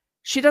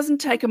 She doesn't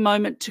take a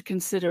moment to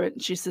consider it.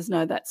 And she says,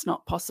 no, that's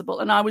not possible.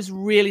 And I was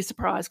really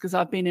surprised because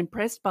I've been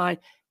impressed by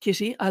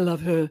Kitty. I love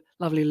her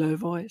lovely low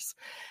voice.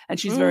 And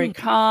she's very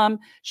calm.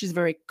 She's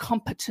very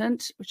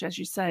competent, which, as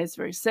you say, is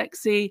very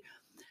sexy.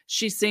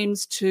 She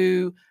seems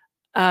to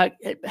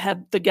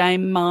have the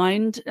game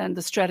mind and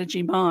the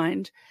strategy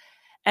mind.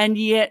 And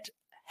yet,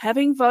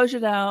 having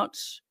voted out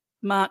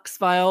Mark's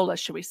Viola,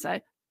 shall we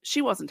say,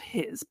 she wasn't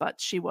his, but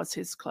she was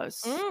his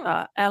close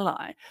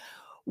ally.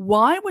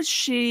 Why was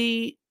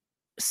she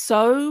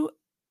so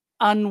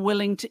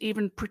unwilling to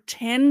even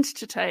pretend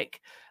to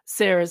take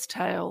Sarah's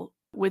tale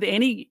with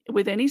any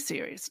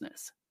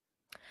seriousness?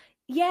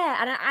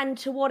 Yeah, and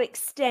to what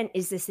extent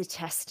is this a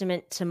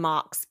testament to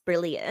Mark's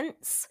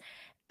brilliance?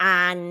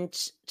 And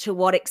to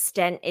what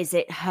extent is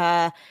it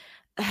her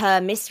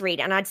misread?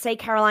 And I'd say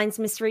Caroline's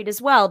misread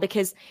as well,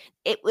 because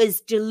it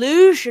was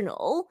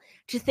delusional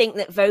to think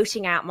that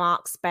voting out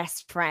Mark's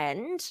best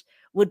friend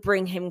would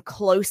bring him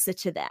closer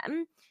to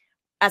them,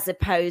 as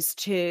opposed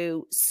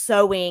to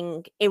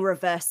sowing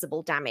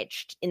irreversible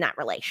damage in that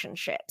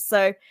relationship.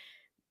 So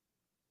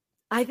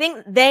I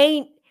think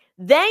they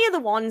are the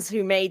ones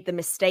who made the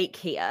mistake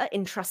here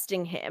in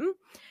trusting him.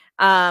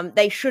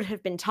 They should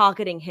have been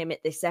targeting him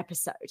at this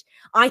episode.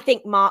 I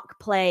think Mark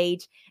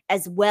played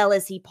as well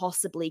as he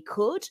possibly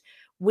could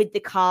with the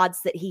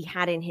cards that he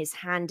had in his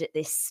hand at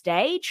this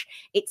stage.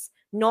 It's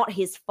not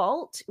his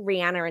fault.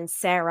 Rhianna and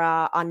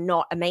Sarah are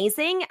not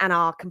amazing and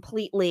are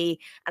completely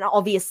and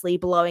obviously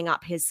blowing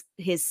up his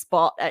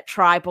spot at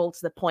Tribal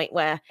to the point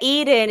where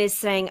Eden is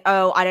saying,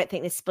 oh, I don't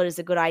think this split is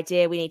a good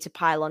idea. We need to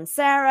pile on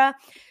Sarah,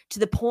 to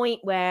the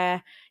point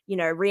where, you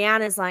know,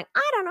 Rhianna's like,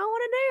 I don't know what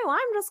to do.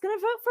 I'm just going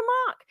to vote for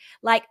Mark.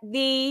 Like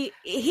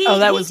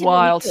that was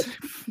wild.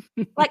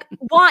 Like,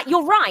 why?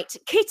 You're right.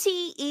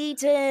 Kitty,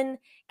 Eden,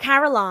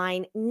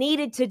 Caroline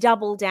needed to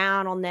double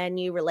down on their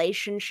new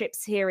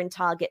relationships here and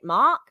target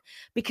Mark,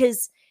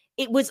 because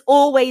it was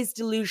always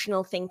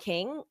delusional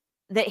thinking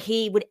that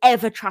he would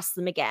ever trust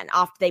them again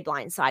after they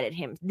blindsided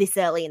him this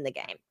early in the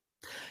game.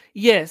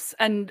 Yes,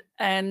 and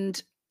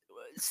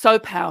so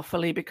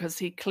powerfully, because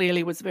he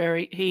clearly was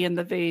he and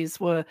the V's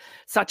were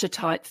such a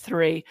tight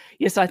three.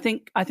 Yes, I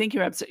think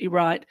you're absolutely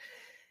right.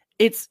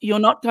 You're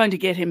not going to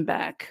get him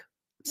back.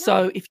 No.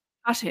 So if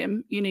cut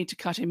him, you need to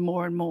cut him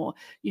more and more.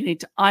 You need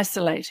to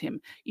isolate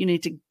him. You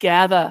need to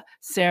gather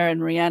Sarah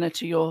and Rhianna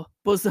to your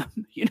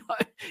bosom. You know,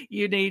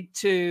 you need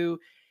to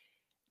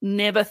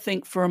never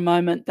think for a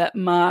moment that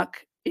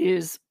Mark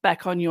is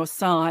back on your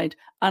side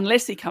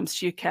unless he comes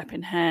to you cap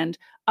in hand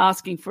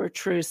asking for a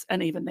truce,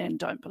 and even then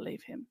don't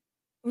believe him.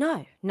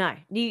 No.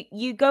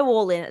 You go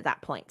all in at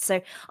that point.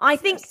 So I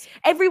think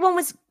everyone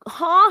was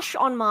harsh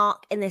on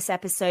Mark in this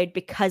episode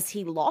because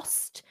he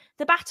lost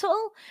the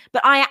battle,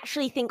 but I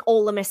actually think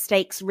all the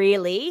mistakes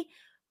really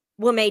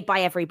were made by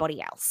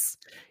everybody else.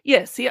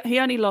 Yes, he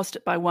only lost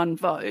it by one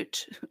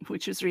vote,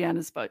 which is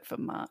Rhianna's vote for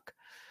Mark.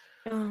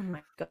 Oh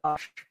my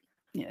gosh.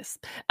 Yes.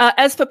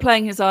 As for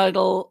playing his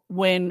idol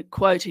when,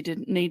 quote, he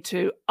didn't need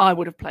to, I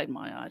would have played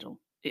my idol.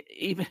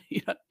 Even,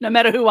 you know, no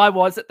matter who I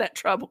was at that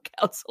tribal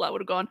council, I would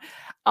have gone,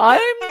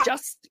 I'm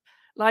just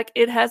like,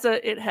 it has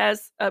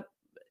a,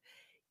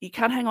 you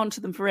can't hang on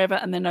to them forever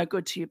and they're no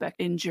good to you back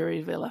in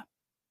Jury Villa.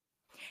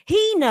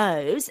 He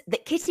knows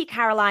that Kitty,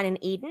 Caroline, and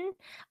Eden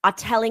are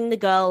telling the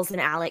girls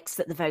and Alex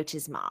that the vote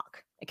is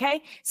Mark.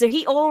 Okay? So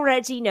he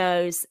already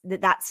knows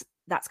that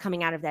that's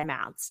coming out of their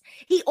mouths.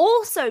 He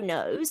also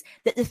knows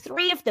that the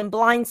three of them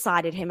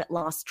blindsided him at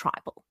last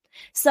tribal.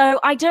 So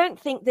I don't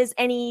think there's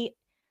any,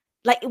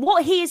 like,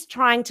 what he is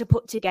trying to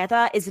put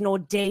together is an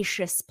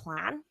audacious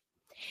plan.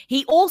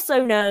 He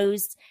also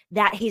knows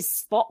that his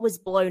spot was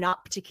blown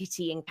up to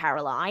Kitty and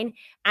Caroline,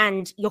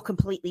 and you're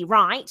completely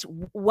right.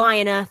 Why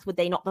on earth would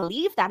they not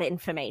believe that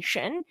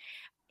information?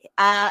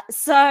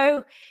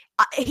 So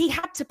he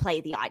had to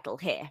play the idol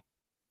here.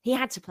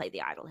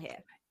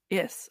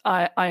 Yes,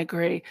 I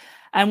agree.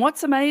 And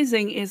what's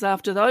amazing is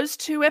after those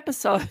two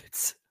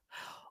episodes,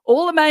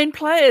 all the main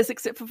players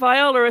except for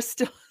Viola are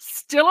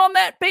still on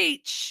that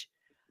beach.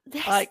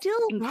 They're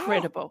still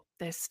incredible.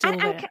 There. They're still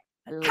there.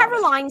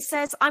 Caroline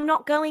says, I'm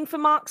not going for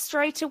Mark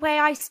straight away.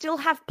 I still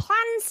have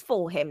plans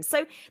for him.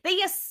 So they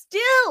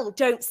still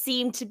don't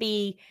seem to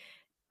be.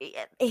 He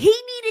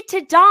needed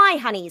to die,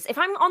 honeys. If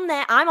I'm on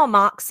there, I'm on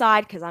Mark's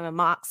side because I'm a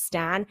Mark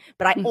stan.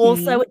 But I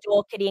also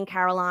adore Kitty and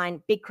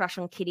Caroline. Big crush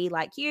on Kitty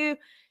like you.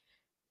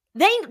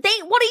 They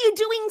what are you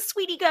doing,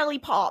 sweetie girly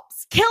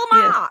pops? Kill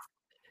Mark.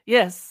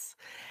 Yes.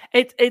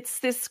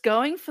 It's this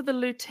going for the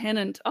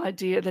lieutenant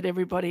idea that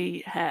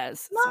everybody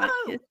has. No.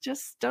 Like,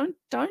 just don't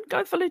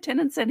go for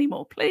lieutenants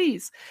anymore,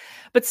 please.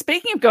 But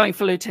speaking of going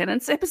for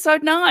lieutenants,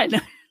 episode 9.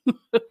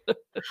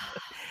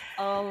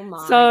 Oh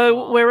my! So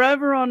God. we're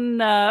over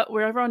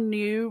on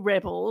New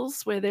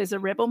Rebels, where there's a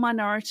rebel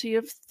minority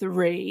of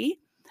 3,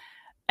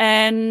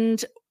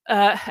 and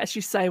as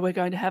you say, we're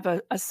going to have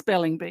a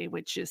spelling bee,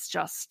 which is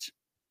just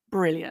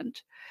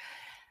brilliant.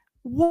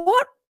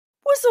 What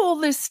was all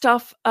this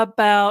stuff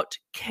about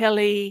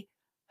Kelly,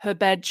 her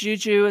bad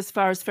juju as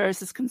far as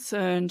Ferris is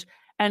concerned,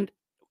 and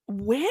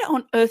where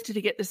on earth did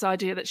he get this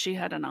idea that she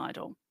had an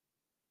idol?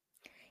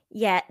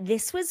 Yeah,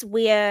 this was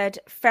weird.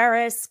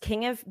 Ferris,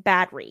 king of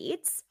bad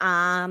reads.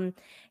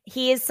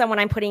 He is someone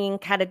I'm putting in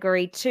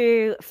category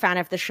 2, fan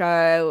of the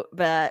show,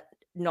 but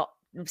not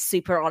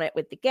super on it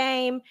with the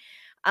game.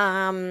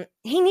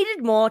 He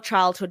needed more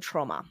childhood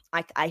trauma,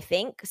 I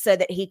think, so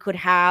that he could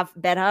have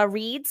better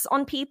reads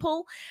on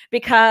people,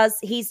 because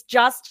he's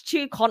just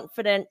too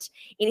confident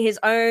in his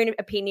own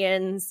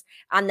opinions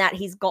and that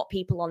he's got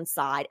people on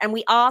side. And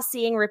we are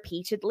seeing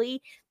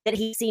repeatedly that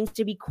he seems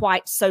to be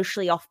quite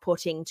socially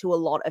off-putting to a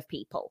lot of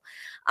people.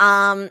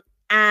 And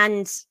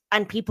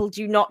people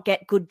do not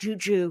get good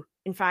juju,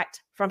 in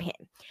fact, from him.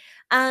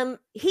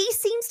 He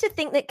seems to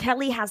think that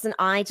Kelly has an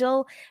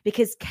idol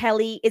because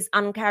Kelly is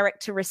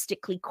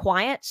uncharacteristically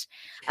quiet.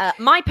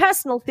 My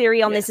personal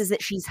theory on this is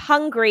that she's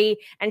hungry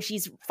and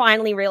she's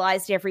finally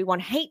realized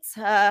everyone hates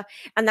her,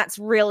 and that's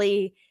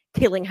really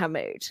killing her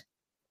mood.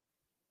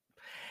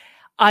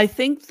 I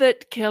think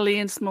that Kelly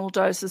in small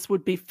doses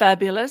would be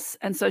fabulous,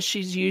 and so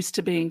she's used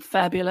to being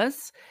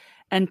fabulous,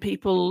 and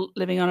people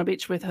living on a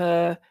beach with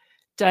her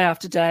day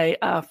after day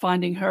are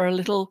finding her a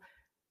little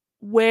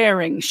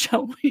wearing,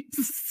 shall we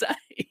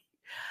say.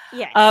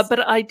 Yes.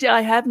 But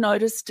I have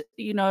noticed,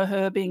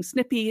 her being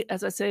snippy,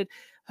 as I said,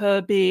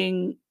 her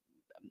being,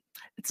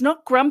 it's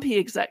not grumpy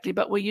exactly,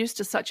 but we're used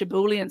to such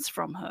ebullience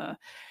from her.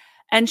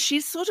 And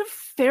she's sort of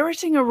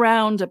ferreting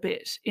around a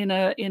bit in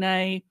a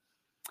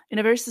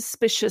very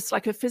suspicious,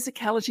 like her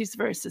physicality is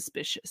very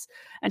suspicious.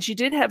 And she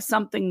did have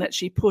something that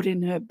she put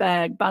in her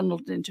bag,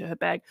 bundled into her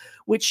bag,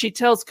 which she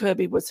tells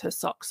Kirby was her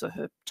socks or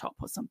her top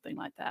or something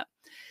like that.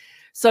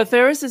 So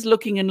Ferris is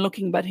looking and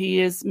looking, but he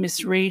is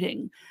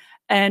misreading.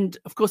 And,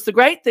 of course, the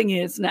great thing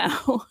is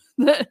now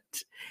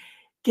that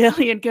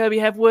Kelly and Kirby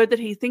have word that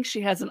he thinks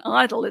she has an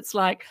idol. It's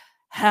like,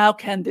 how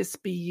can this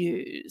be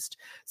used?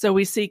 So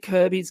we see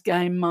Kirby's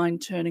game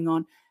mind turning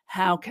on.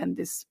 How can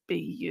this be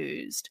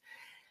used?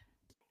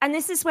 And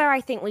this is where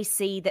I think we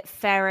see that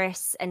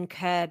Ferris and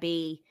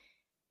Kirby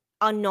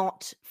are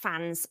not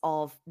fans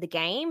of the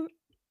game.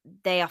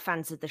 They are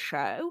fans of the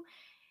show.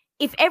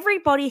 If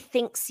everybody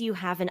thinks you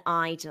have an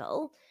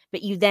idol,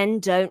 but you then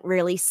don't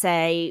really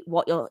say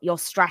what your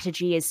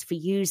strategy is for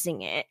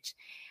using it,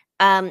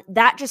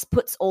 that just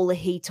puts all the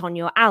heat on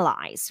your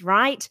allies,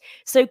 right?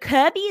 So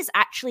Kirby is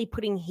actually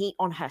putting heat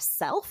on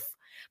herself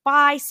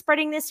by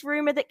spreading this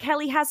rumor that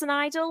Kelly has an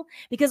idol,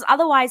 because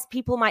otherwise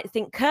people might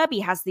think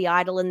Kirby has the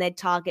idol and they'd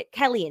target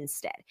Kelly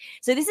instead.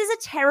 So this is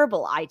a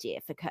terrible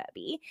idea for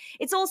Kirby.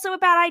 It's also a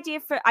bad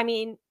idea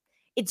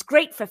it's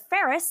great for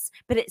Ferris,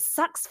 but it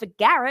sucks for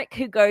Garrick,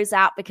 who goes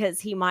out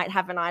because he might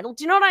have an idol.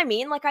 Do you know what I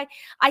mean? Like,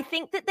 I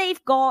think that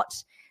they've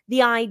got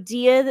the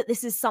idea that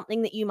this is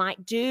something that you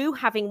might do,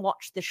 having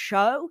watched the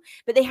show,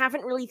 but they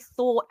haven't really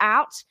thought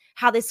out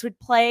how this would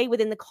play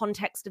within the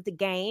context of the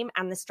game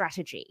and the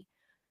strategy.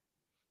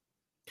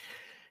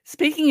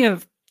 Speaking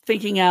of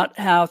thinking out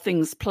how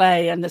things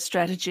play and the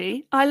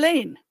strategy,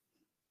 Eileen.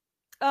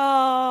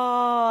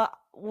 Oh,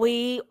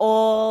 we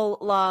all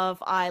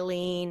love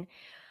Eileen.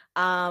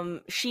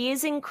 She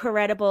is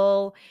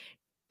incredible.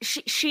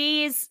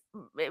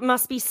 It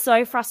must be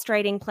so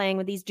frustrating playing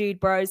with these dude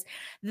bros.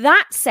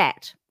 That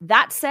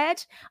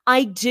said,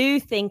 I do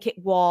think it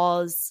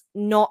was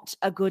not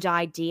a good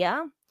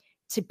idea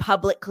to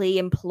publicly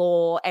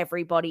implore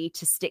everybody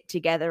to stick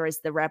together as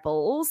the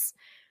rebels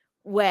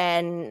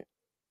when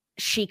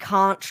she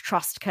can't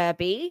trust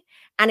Kirby.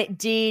 And it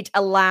did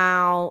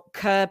allow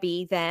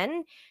Kirby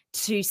then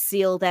to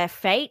seal their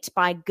fate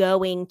by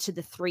going to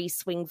the 3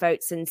 swing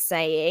votes and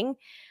saying,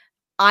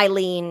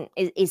 Eileen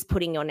is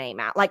putting your name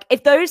out. Like,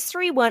 if those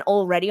 3 weren't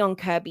already on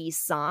Kirby's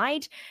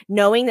side,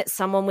 knowing that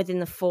someone within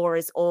the 4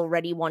 is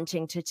already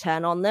wanting to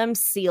turn on them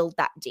sealed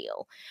that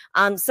deal.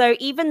 So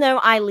even though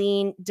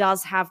Eileen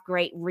does have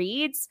great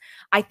reads,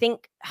 I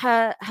think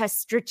her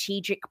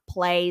strategic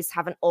plays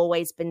haven't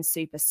always been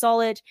super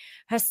solid.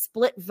 Her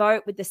split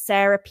vote with the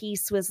Sarah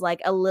piece was like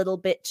a little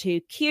bit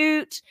too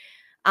cute.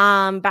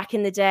 Back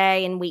in the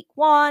day in week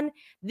 1,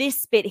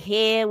 this bit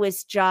here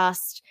was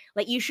just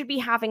like, you should be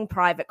having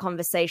private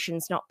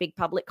conversations, not big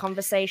public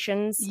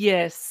conversations.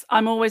 Yes,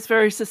 I'm always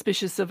very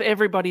suspicious of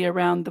everybody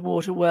around the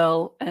water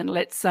well, and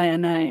let's say a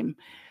name.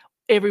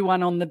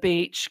 Everyone on the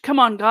beach. Come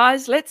on,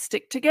 guys, let's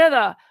stick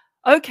together.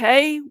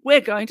 Okay,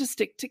 we're going to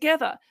stick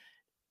together.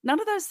 None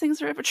of those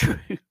things are ever true.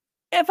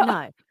 Ever.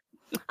 No.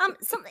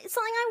 Something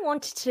I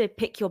wanted to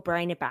pick your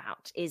brain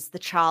about is the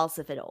Charles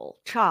of it all.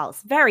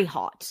 Charles, very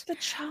hot. The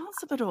Charles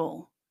of it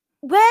all.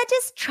 Where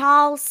does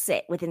Charles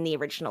sit within the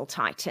original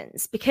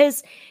Titans?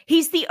 Because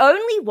he's the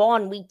only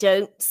one we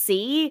don't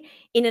see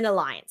in an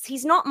alliance.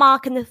 He's not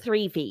Mark and the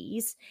 3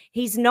 Vs.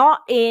 He's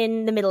not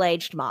in the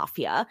Middle-Aged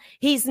Mafia.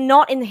 He's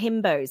not in the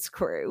Himbo's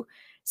crew.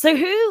 So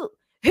who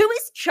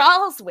is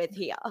Charles with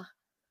here?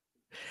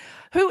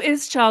 Who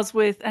is Charles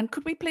with, and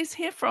could we please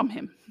hear from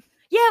him?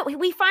 Yeah,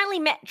 we finally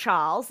met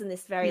Charles in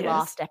this very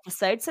last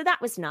episode, so that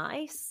was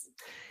nice.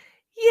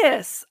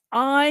 Yes,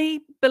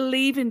 I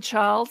believe in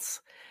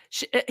Charles.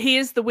 He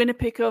is the winner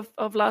pick of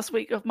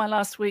my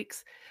last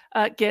week's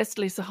guest,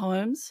 Lisa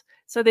Holmes.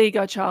 So there you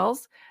go,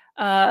 Charles.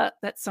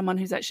 That's someone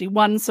who's actually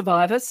won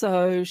Survivor,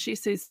 so she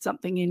sees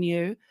something in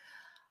you.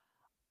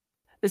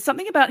 There's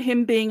something about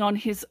him being on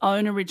his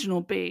own original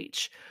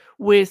beach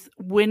with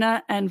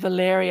Winner and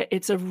Valeria.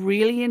 It's a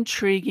really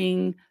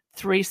intriguing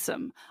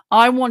threesome.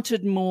 I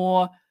wanted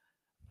more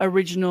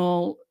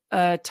original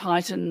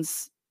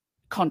Titans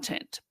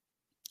content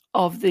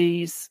of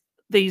these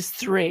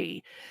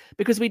 3,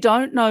 because we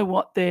don't know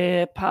what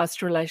their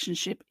past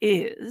relationship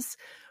is.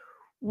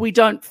 We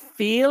don't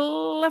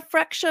feel a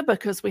fracture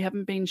because we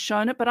haven't been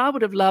shown it, but I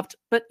would have loved,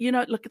 but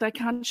look, they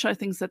can't show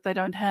things that they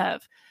don't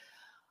have.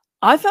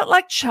 I felt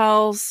like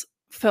Charles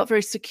felt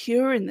very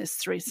secure in this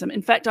threesome.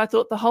 In fact, I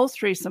thought the whole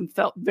threesome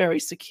felt very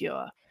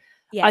secure.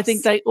 Yes. I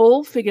think they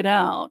all figured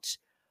out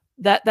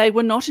that they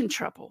were not in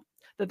trouble,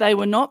 that they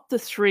were not the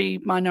 3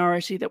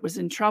 minority that was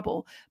in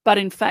trouble, but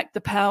in fact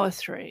the power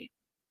 3.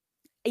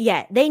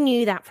 Yeah, they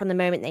knew that from the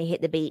moment they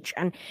hit the beach.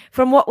 And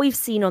from what we've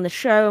seen on the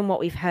show and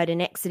what we've heard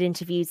in exit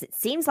interviews, it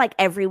seems like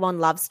everyone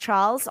loves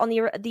Charles on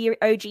the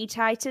OG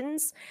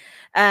Titans.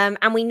 And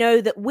we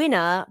know that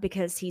Winner,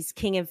 because he's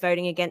king of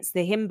voting against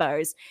the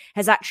Himbos,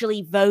 has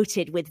actually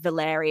voted with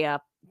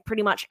Valeria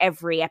pretty much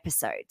every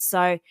episode.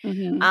 So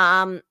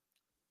Mhm.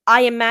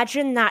 I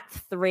imagine that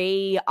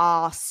 3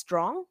 are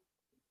strong.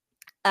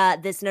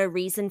 There's no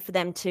reason for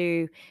them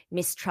to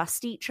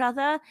mistrust each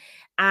other.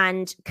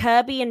 And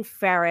Kirby and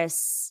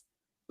Ferris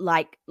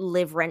like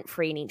live rent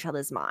free in each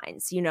other's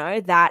minds. You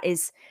know, that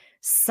is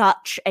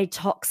such a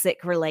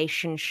toxic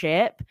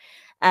relationship.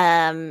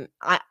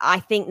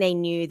 I think they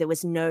knew there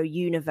was no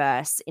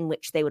universe in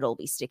which they would all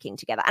be sticking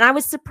together. And I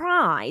was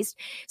surprised.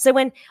 So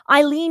when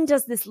Eileen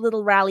does this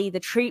little rally the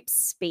troops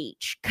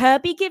speech,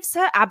 Kirby gives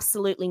her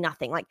absolutely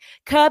nothing. Like,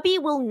 Kirby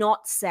will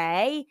not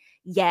say,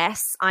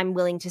 yes, I'm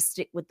willing to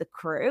stick with the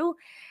crew.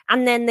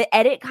 And then the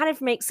edit kind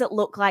of makes it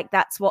look like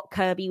that's what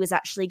Kirby was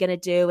actually going to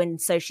do. And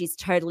so she's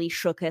totally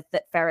shooketh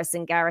that Ferris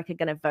and Garrick are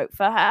going to vote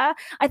for her.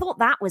 I thought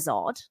that was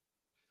odd.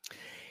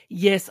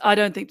 Yes, I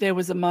don't think there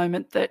was a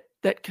moment that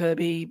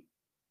Kirby,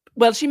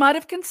 well, she might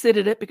have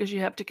considered it because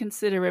you have to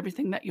consider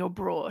everything that you're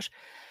brought.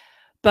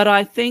 But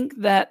I think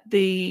that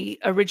the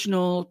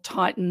original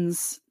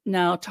Titans,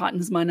 now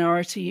Titans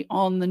minority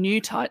on the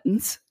new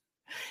Titans,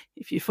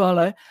 if you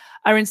follow,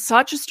 are in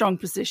such a strong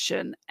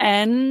position.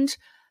 And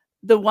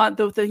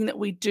the thing that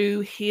we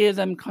do hear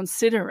them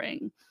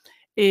considering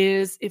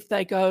is if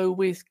they go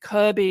with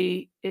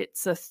Kirby,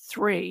 it's a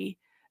 3.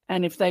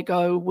 And if they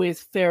go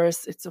with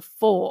Ferris, it's a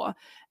 4.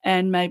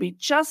 And maybe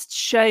just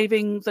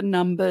shaving the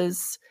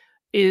numbers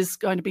is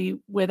going to be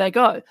where they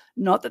go.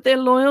 Not that their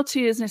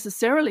loyalty is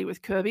necessarily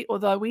with Kirby,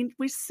 although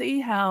we see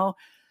how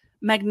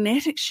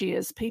magnetic she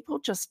is. People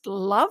just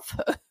love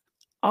her.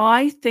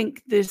 I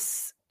think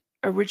this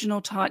original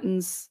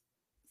Titans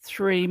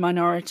 3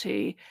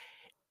 minority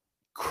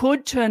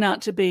could turn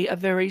out to be a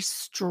very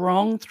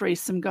strong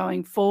threesome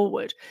going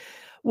forward.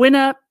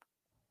 Winner,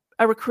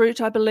 a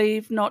recruit, I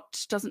believe,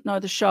 doesn't know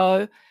the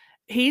show.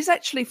 He's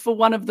actually, for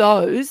one of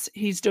those,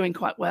 he's doing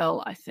quite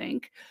well, I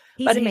think.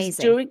 He's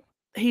amazing.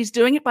 He's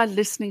doing it by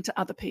listening to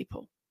other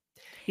people.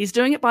 He's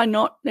doing it by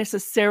not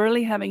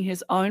necessarily having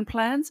his own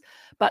plans,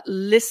 but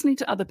listening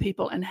to other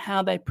people and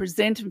how they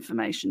present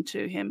information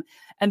to him,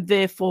 and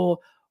therefore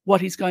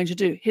what he's going to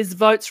do. His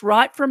votes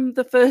right from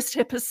the first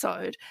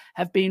episode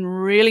have been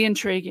really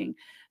intriguing.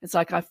 It's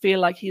like, I feel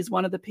like he's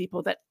one of the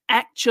people that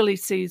actually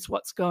sees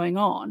what's going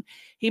on.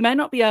 He may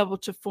not be able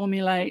to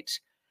formulate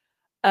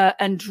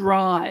and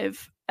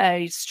drive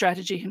a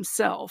strategy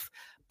himself,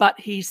 but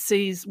he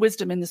sees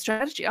wisdom in the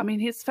strategy. I mean,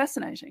 he's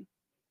fascinating.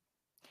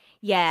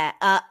 Yeah,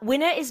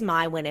 Winner is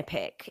my winner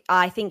pick.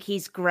 I think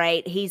he's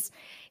great. He's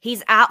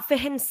out for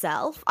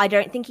himself. I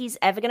don't think he's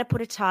ever going to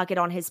put a target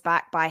on his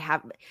back by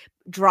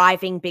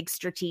driving big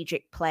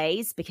strategic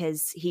plays,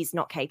 because he's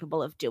not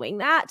capable of doing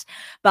that.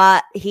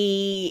 But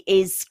he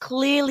is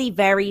clearly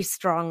very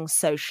strong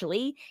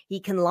socially. He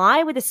can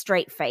lie with a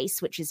straight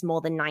face, which is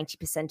more than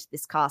 90% of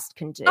this cast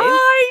can do.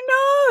 I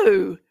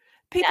know.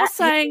 People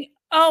saying,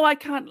 "Oh, I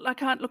can't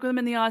look them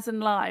in the eyes and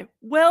lie."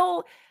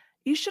 Well,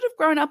 you should have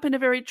grown up in a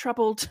very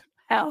troubled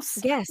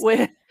house, yes,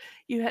 where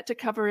you had to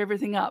cover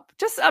everything up.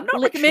 I'm not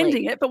Literally.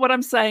 recommending it, but what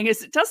I'm saying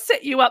is it does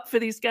set you up for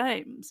these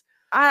games.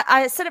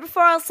 I said it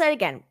before, I'll say it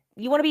again.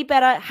 You want to be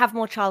better, have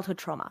more childhood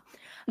trauma.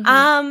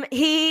 Mm-hmm.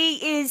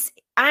 He is,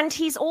 and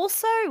he's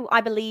also,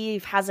 I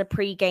believe, has a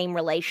pre-game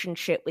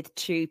relationship with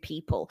 2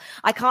 people.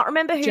 I can't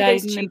remember who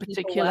those 2 Jaden in people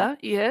particular, were.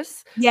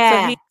 yes.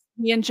 Yeah. So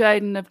he and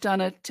Jaden have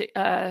done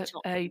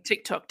a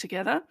TikTok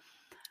together.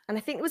 And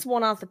I think there was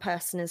one other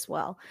person as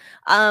well.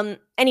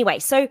 Anyway,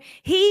 so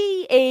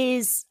he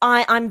is,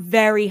 I'm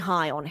very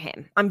high on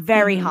him. I'm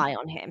very high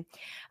on him.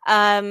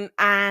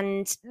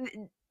 And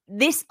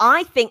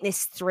I think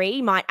this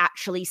 3 might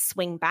actually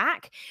swing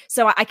back.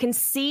 So I can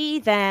see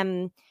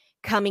them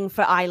coming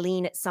for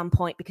Eileen at some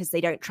point because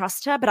they don't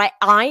trust her. But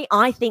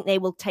I think they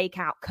will take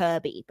out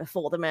Kirby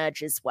before the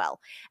merge as well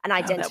and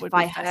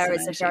identify her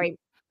as a very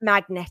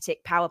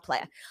magnetic power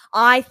player.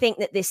 I think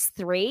that this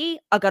 3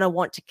 are going to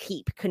want to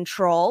keep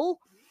control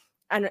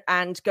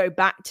and go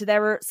back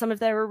to some of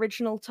their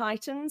original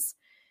Titans.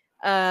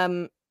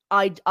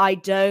 I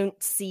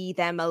don't see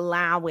them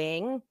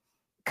allowing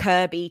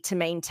Kirby to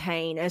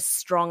maintain a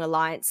strong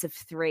alliance of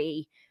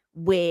 3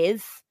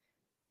 with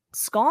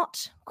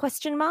Scott, ?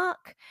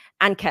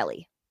 And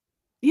Kelly.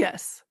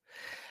 Yes.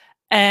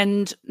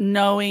 And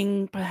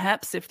knowing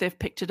perhaps if they've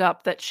picked it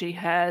up that she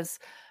has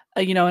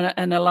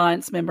an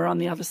alliance member on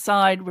the other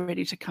side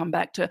ready to come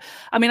back to.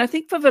 I mean, I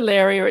think for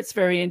Valeria, it's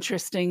very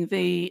interesting.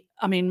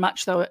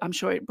 Much though I'm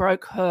sure it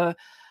broke her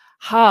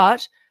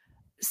heart,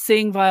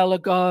 seeing Viola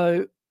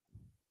go,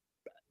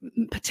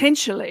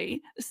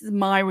 potentially, this is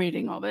my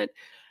reading of it,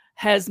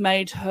 has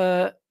made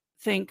her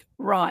think,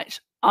 right,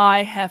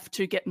 I have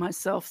to get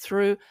myself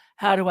through.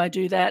 How do I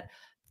do that?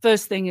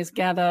 First thing is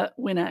gather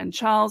Winner and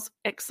Charles.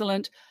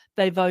 Excellent.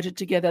 They voted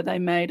together. They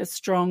made a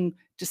strong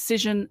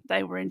decision.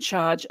 They were in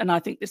charge. And I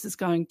think this is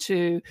going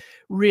to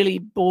really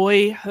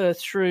buoy her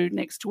through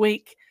next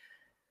week.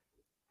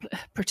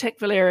 Protect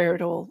Valeria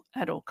at all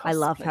costs. I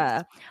love please.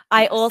 her.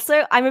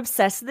 I'm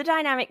obsessed with the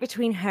dynamic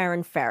between her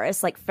and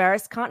Ferris. Like,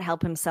 Ferris can't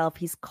help himself.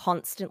 He's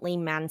constantly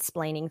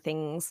mansplaining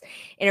things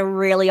in a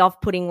really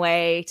off-putting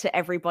way to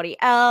everybody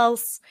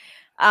else.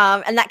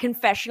 And that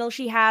confessional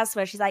she has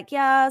where she's like,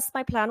 yes,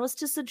 my plan was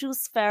to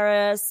seduce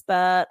Ferris,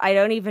 but I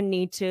don't even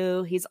need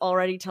to. He's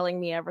already telling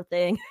me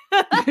everything.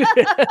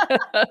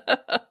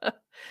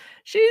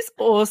 She's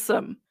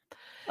awesome.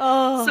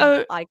 Oh,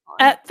 so icon.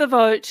 At the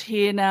vote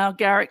here now,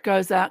 Garrick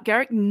goes out.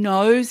 Garrick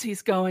knows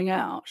he's going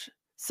out.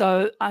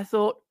 So I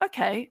thought,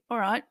 okay, all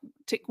right,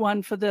 tick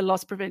 1 for the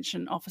loss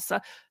prevention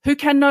officer, who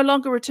can no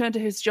longer return to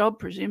his job,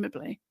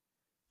 presumably.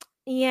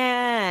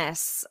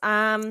 Yes.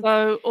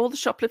 So all the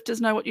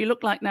shoplifters know what you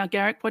look like now,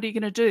 Garrick. What are you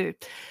going to do?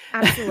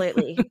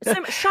 Absolutely.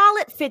 So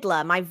Charlotte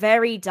Fiddler, my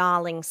very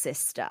darling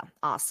sister,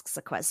 asks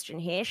a question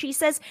here. She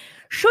says,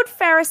 should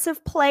Ferris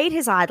have played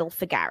his idol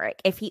for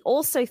Garrick if he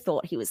also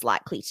thought he was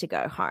likely to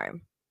go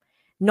home?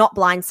 Not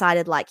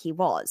blindsided like he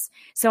was.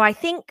 So I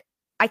think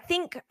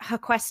her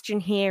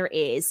question here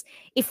is,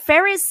 if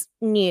Ferris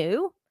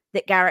knew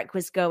that Garrick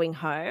was going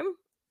home,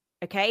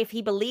 okay, if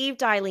he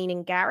believed Eileen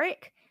and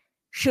Garrick,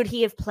 should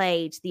he have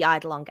played the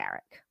idol on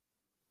Garrick?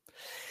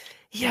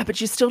 Yeah,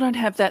 but you still don't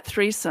have that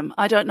threesome.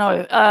 I don't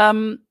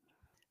know.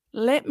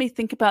 Let me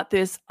think about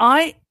this.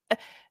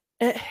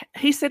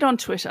 He said on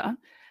Twitter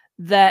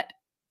that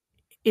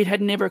it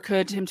had never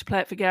occurred to him to play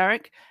it for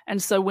Garrick. And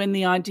so when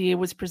the idea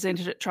was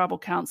presented at Tribal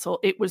Council,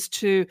 it was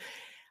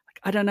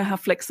I don't know how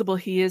flexible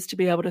he is to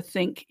be able to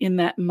think in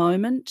that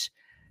moment.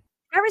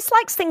 Ferris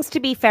likes things to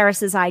be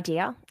Ferris's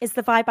idea, is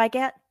the vibe I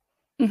get.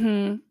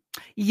 Mm-hmm.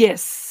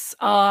 Yes,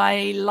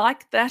 I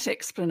like that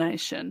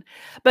explanation.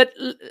 But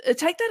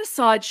take that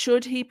aside,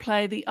 should he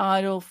play the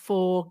idol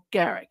for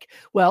Garrick?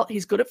 Well,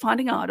 he's good at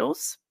finding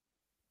idols.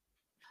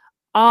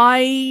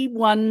 I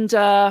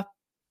wonder,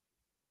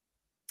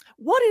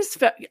 what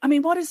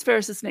is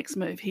Ferris's next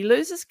move? He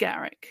loses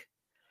Garrick.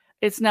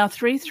 It's now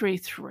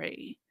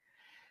 3-3-3.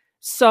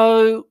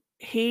 So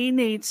he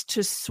needs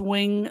to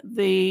swing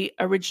the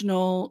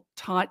original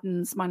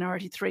Titans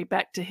Minority 3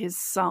 back to his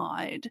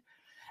side.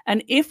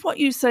 And if what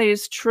you say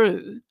is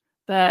true,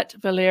 that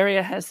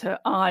Valeria has her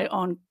eye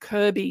on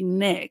Kirby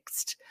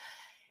next,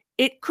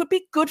 it could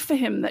be good for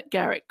him that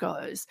Garrick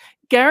goes.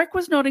 Garrick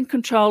was not in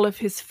control of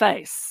his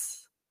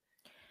face.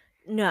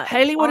 No.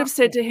 Hayley would have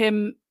said to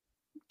him,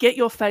 get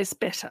your face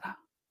better.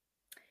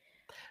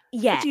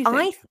 Yeah, What do you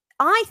think?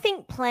 I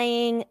think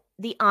playing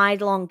the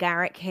idol on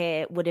Garrick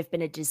here would have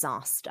been a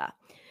disaster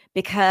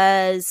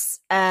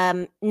because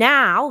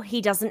now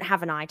he doesn't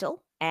have an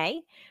idol,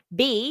 A.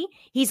 B,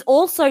 he's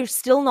also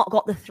still not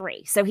got the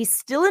 3. So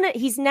he's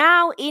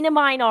now in a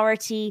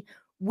minority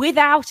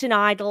without an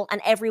idol,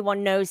 and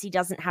everyone knows he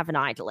doesn't have an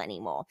idol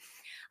anymore.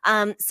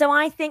 So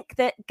I think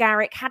that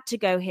Garrick had to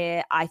go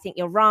here. I think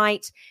you're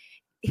right.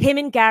 Him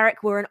and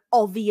Garrick were an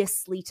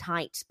obviously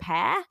tight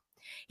pair.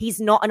 He's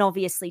not an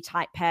obviously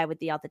tight pair with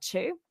the other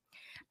two.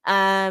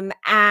 And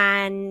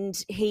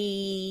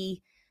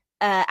he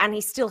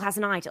still has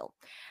an idol.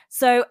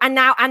 So, and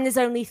there's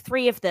only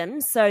 3 of them,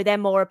 so they're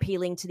more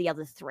appealing to the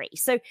other 3.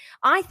 So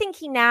I think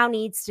he now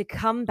needs to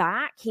come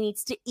back. He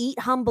needs to eat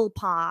humble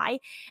pie.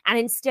 And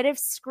instead of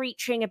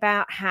screeching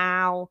about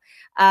how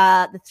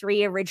the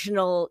 3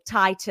 original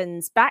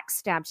Titans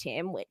backstabbed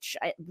him, which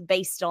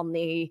based on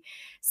the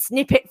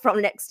snippet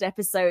from next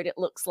episode, it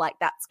looks like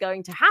that's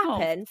going to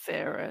happen. Oh,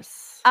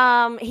 Ferris.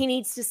 He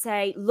needs to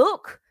say,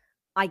 look,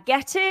 I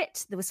get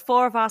it. There was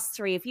 4 of us,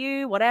 3 of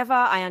you, whatever.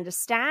 I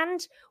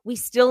understand. We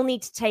still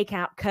need to take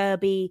out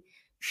Kirby.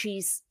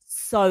 She's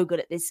so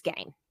good at this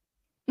game.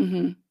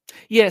 Mm-hmm.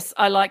 Yes,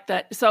 I like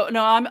that. So,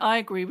 no, I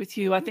agree with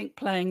you. I think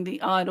playing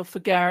the idol for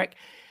Garrick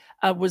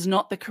was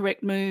not the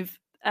correct move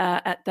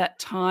at that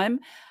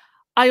time.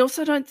 I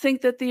also don't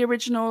think that the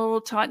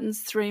original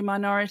Titans 3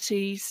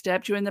 minority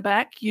stabbed you in the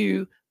back.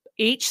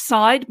 Each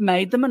side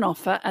made them an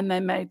offer and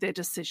they made their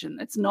decision.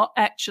 It's not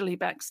actually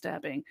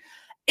backstabbing,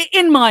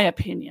 in my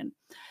opinion.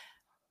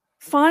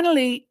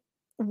 Finally,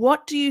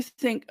 what do you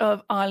think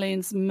of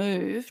Eileen's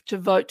move to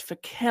vote for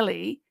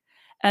Kelly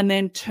and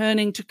then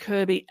turning to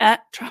Kirby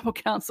at Tribal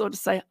Council to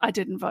say, I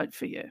didn't vote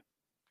for you?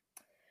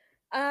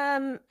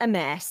 A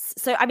mess.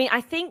 So, I mean,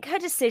 I think her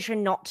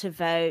decision not to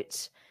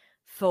vote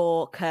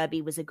for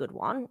Kirby was a good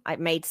one. It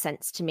made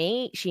sense to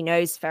me. She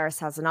knows Ferris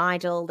has an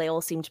idol. They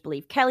all seem to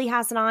believe Kelly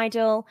has an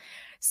idol.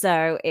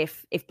 So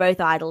if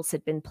both idols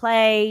had been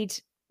played,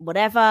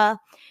 whatever.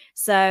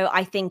 So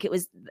I think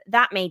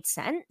that made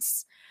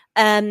sense.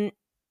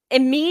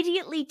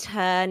 Immediately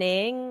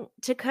turning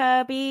to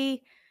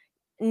Kirby,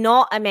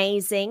 not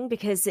amazing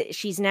because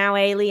she's now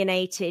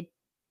alienated.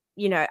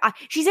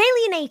 She's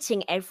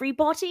alienating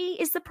everybody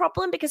is the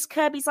problem because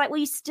Kirby's like, well,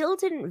 you still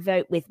didn't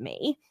vote with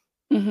me.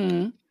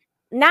 Mm-hmm.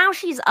 Now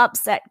she's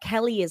upset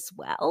Kelly as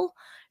well.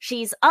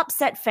 She's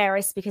upset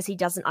Ferris because he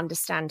doesn't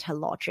understand her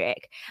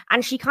logic.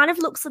 And she kind of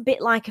looks a bit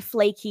like a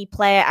flaky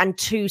player and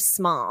too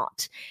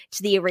smart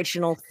to the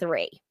original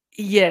 3.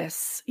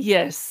 Yes.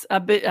 A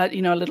bit, a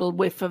little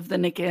whiff of the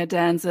Nick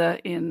Danza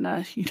in,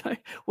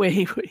 where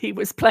he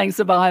was playing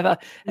Survivor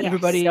and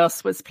everybody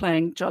else was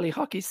playing Jolly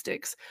Hockey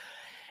Sticks.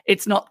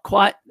 It's not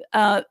quite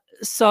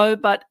so,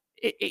 but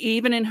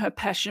even in her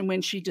passion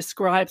when she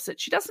describes it,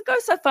 she doesn't go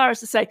so far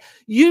as to say,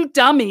 you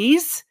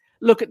dummies,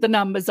 look at the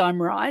numbers,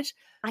 I'm right.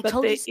 I But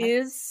told there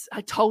you so.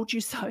 I told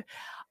you so.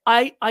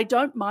 I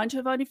don't mind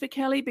her voting for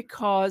Kelly,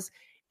 because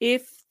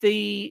if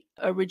the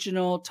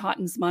original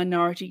Titans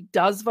minority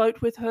does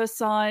vote with her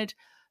side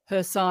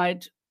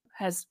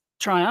has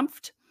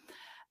triumphed.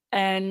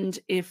 And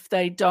if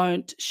they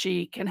don't,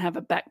 she can have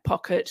a back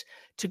pocket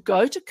to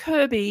go to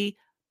Kirby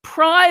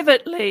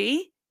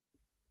privately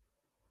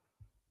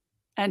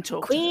and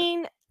talk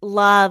Queen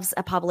loves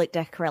a public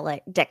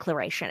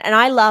declaration. And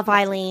I love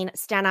Eileen,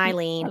 stan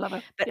Eileen. I love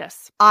her. But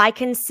Yes. I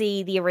can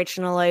see the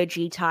original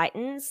OG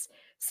Titans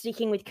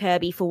sticking with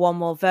Kirby for one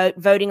more vote,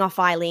 voting off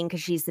Eileen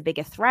because she's the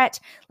bigger threat.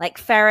 Like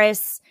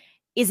Ferris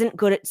isn't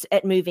good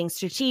at moving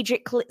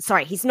strategically.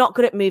 Sorry, he's not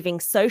good at moving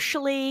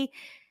socially.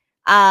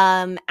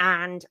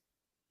 And,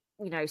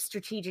 you know,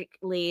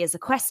 strategically is a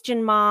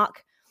question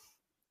mark.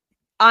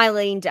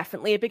 Eileen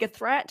definitely a bigger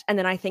threat, and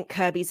then I think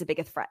Kirby's a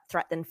bigger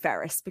threat than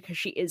Ferris because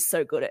she is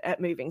so good at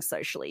moving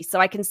socially. So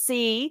I can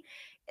see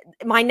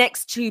my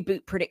next 2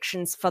 boot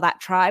predictions for that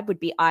tribe would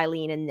be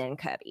Eileen and then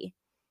Kirby.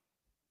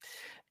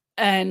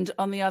 And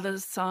on the other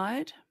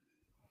side?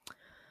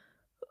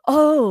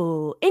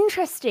 Oh,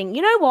 interesting.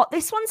 You know what?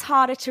 This one's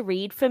harder to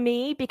read for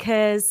me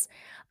because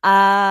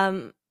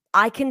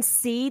I can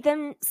see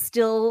them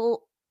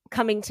still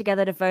coming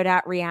together to vote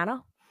out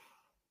Rihanna.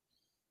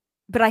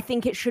 But I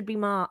think it should be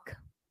Mark.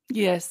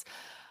 Yes,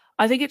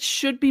 I think it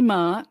should be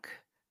Mark,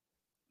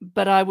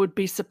 but I would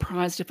be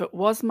surprised if it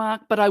was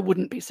Mark, but I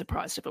wouldn't be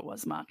surprised if it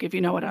was Mark, if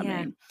you know what I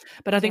mean.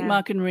 But I think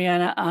Mark and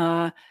Rihanna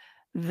are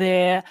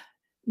there.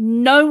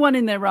 No one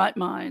in their right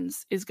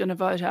minds is going to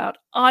vote out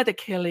either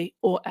Kelly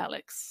or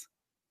Alex.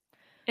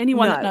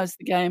 Anyone that knows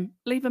the game,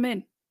 leave them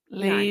in.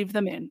 Leave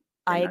them in.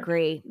 I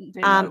agree.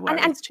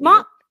 And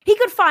Mark, he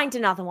could find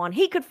another one.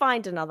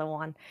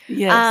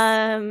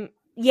 Yes.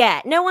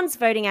 Yeah, no one's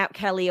voting out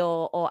Kelly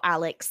or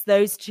Alex.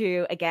 Those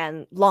two,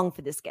 again, long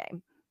for this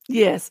game.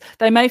 Yes,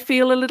 they may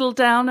feel a little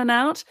down and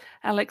out.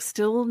 Alex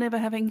still never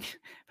having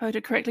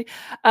voted correctly.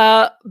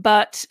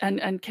 But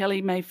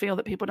Kelly may feel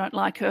that people don't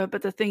like her.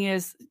 But the thing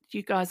is,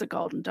 you guys are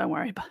golden. Don't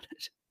worry about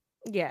it.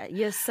 Yeah,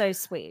 you're so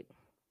sweet.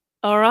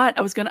 All right.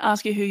 I was going to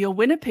ask you who your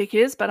winner pick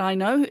is, but I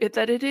know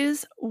that it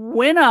is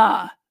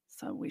winner.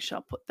 So we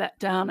shall put that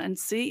down and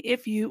see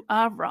if you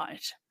are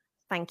right.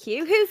 Thank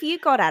you. Who have you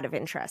got out of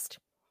interest?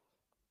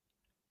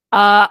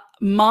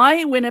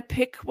 My winner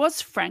pick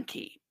was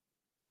Frankie.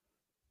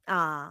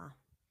 R.I.P.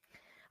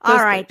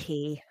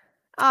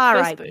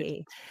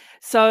 R.I.P.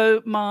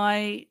 So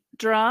my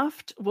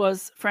draft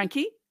was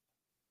Frankie,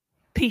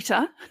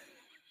 Peter.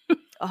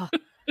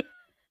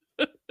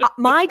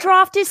 My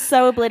draft is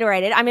so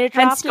obliterated. I'm in a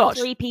draft of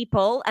 3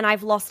 people, and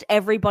I've lost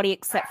everybody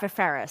except for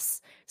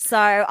Ferris.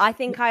 So I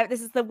think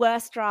this is the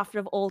worst draft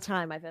of all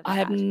time I've ever had. I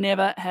have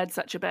never had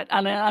such a bad.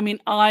 And I mean,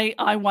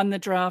 I won the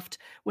draft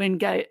when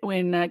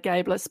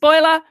Gabler,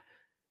 spoiler,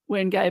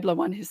 when Gabler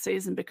won his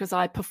season, because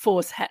I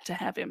perforce had to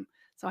have him.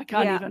 So I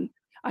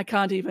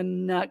can't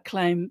even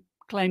claim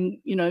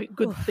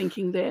good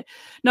thinking there.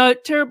 No,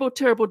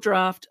 terrible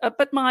draft.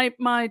 But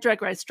my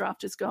Drag Race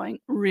draft is going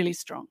really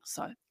strong.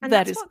 So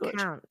that is good.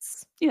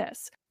 Counts.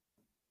 Yes.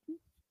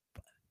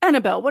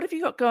 Annabelle, what have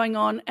you got going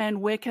on, and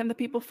where can the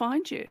people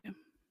find you?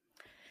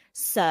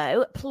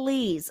 So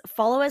please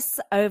follow us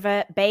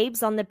over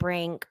Babes on the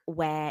Brink,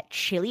 where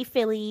Chili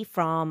Philly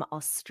from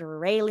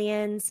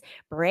Australia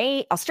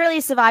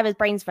Survivors,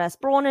 Brains vs.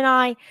 Brawn and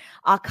I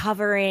are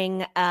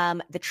covering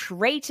The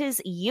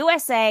Traitors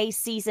USA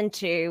Season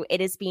 2.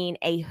 It has been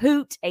a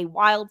hoot, a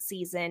wild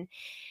season.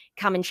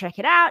 Come and check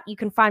it out. You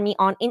can find me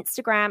on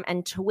Instagram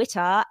and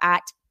Twitter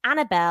at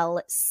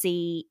Annabelle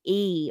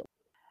CE.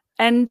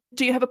 And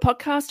do you have a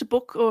podcast, a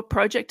book, or a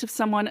project of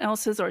someone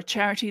else's, or a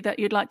charity that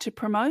you'd like to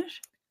promote?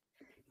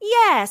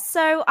 Yeah,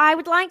 so I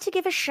would like to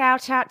give a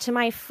shout out to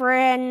my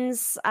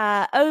friends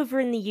over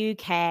in the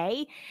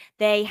UK.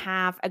 They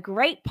have a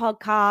great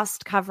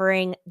podcast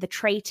covering The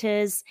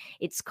Traitors.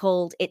 It's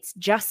called It's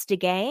Just a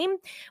Game,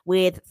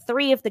 with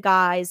 3 of the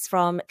guys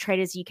from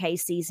Traitors UK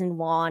Season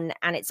 1,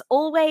 and it's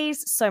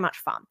always so much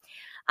fun.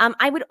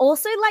 I would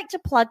also like to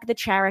plug the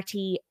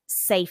charity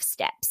Safe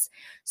Steps.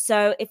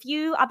 So if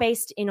you are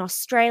based in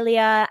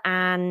Australia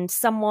and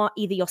someone,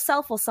 either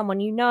yourself or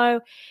someone you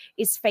know,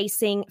 is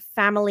facing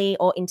family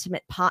or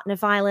intimate partner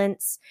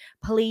violence,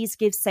 please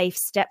give Safe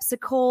Steps a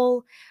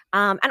call,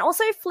 and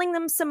also fling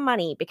them some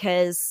money,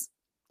 because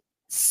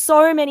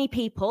so many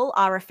people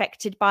are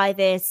affected by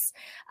this.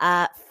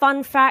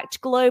 Fun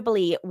fact,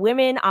 globally,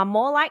 women are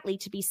more likely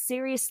to be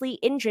seriously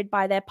injured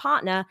by their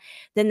partner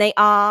than they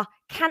are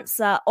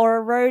cancer or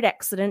a road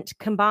accident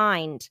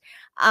combined.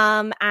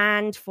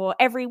 And for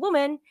every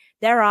woman,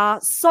 there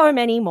are so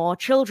many more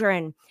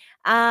children.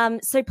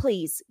 So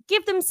please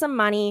give them some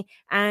money.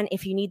 And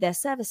if you need their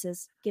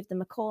services, give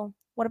them a call.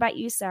 What about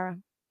you, Sarah?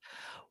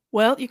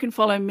 Well, you can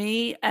follow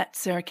me at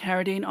Sarah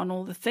Carradine on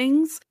all the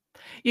things.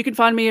 You can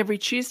find me every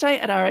Tuesday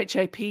at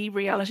RHAP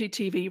Reality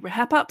TV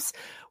Wrap-Ups,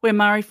 where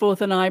Mari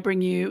Forth and I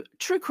bring you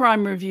True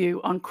Crime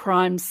Review on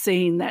Crime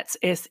Scene. That's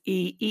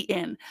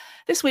SEEN.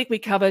 This week we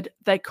covered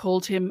They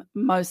Called Him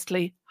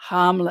Mostly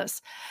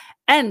Harmless.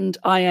 And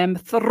I am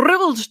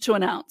thrilled to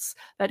announce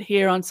that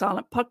here on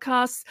Silent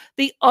Podcasts,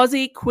 the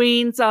Aussie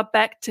Queens are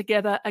back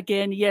together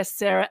again. Yes,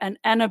 Sarah and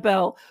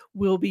Annabelle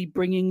will be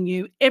bringing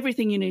you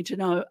everything you need to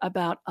know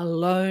about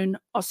Alone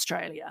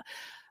Australia.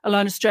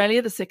 Alone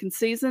Australia, the second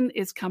season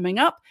is coming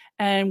up,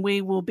 and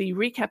we will be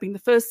recapping the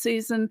first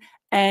season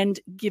and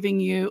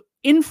giving you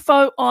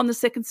info on the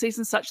second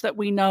season such that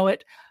we know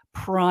it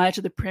prior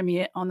to the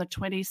premiere on the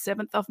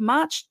 27th of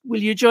March.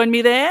 Will you join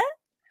me there?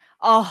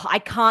 Oh, I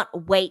can't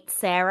wait,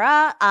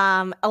 Sarah.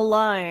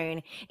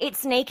 Alone.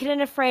 It's naked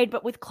and afraid,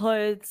 but with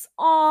clothes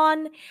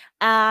on,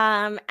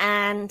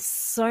 and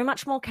so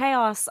much more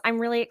chaos. I'm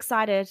really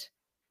excited.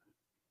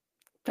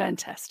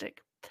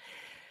 Fantastic.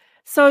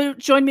 So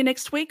join me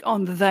next week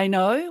on They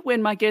Know,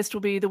 when my guest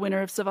will be the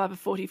winner of Survivor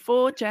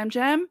 44, Jam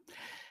Jam.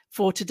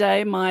 For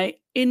today, my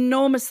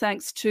enormous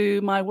thanks to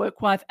my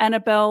work wife,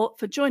 Annabelle,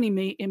 for joining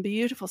me in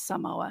beautiful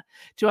Samoa,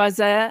 to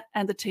Isaiah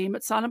and the team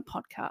at Silent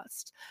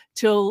Podcast.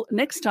 Till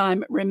next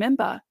time,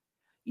 remember,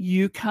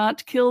 you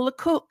can't kill the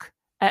cook,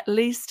 at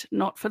least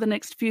not for the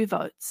next few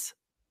votes.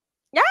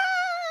 Yeah!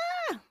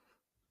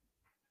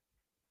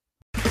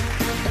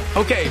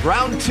 Okay,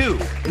 round two.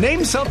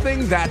 Name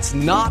something that's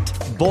not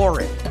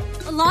boring.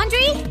 A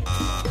laundry?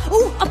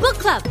 Ooh, a book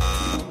club.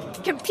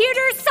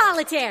 Computer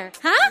solitaire,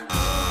 huh?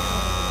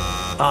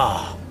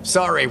 Ah,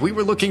 sorry, we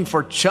were looking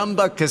for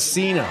Chumba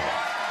Casino.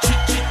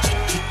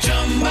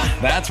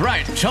 That's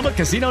right,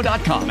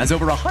 ChumbaCasino.com has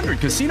over 100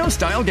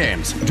 casino-style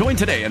games. Join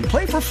today and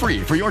play for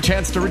free for your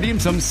chance to redeem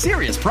some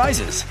serious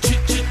prizes.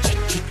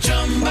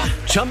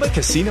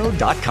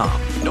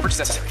 ChumbaCasino.com. No purchase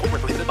necessary. Void where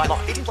prohibited by law.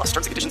 18 plus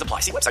terms and conditions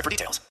apply. See website for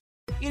details.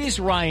 It is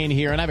Ryan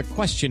here, and I have a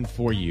question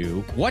for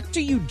you. What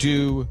do you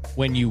do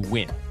when you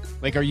win?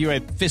 Like, are you a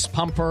fist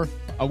pumper,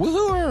 a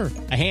woohooer,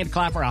 a hand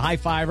clapper, a high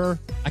fiver?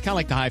 I kind of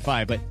like the high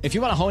five, but if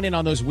you want to hone in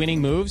on those winning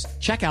moves,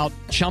 check out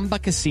Chumba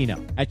Casino.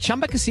 At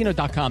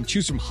ChumbaCasino.com,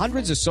 choose from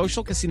hundreds of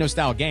social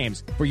casino-style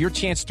games for your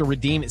chance to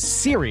redeem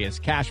serious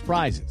cash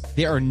prizes.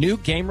 There are new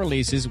game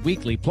releases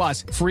weekly,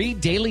 plus free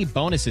daily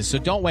bonuses, so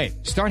don't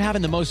wait. Start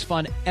having the most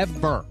fun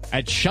ever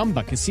at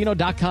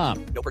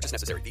ChumbaCasino.com. No purchase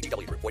necessary.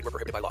 VGW Group. Void where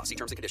prohibited by law. See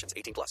terms and conditions.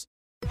 18 plus.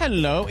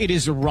 Hello, it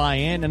is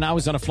Ryan, and I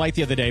was on a flight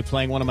the other day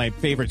playing one of my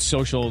favorite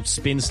social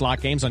spin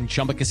slot games on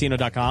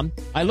ChumbaCasino.com.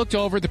 I looked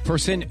over at the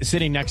person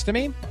sitting next to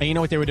me, and you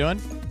know what they were doing?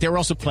 They were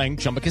also playing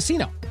Chumba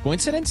Casino.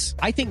 Coincidence?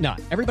 I think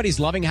not. Everybody's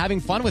loving having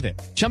fun with it.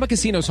 Chumba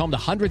Casino is home to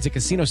hundreds of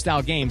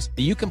casino-style games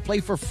that you can play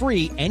for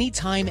free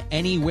anytime,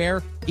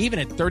 anywhere, even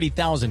at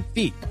 30,000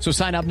 feet. So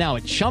sign up now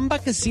at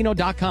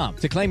ChumbaCasino.com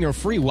to claim your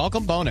free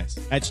welcome bonus.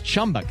 That's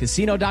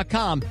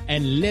ChumbaCasino.com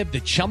and live the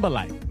Chumba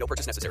life. No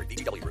purchase necessary.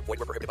 VGW Group. Void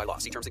where prohibited by law.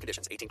 See terms and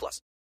conditions. 18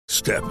 plus.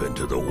 Step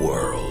into the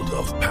world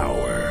of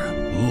power,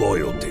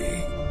 loyalty,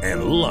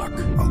 and luck.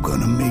 I'm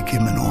gonna make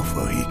him an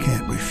offer he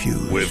can't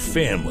refuse. With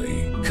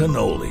family,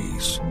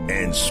 cannolis,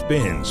 and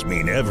spins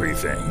mean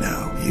everything.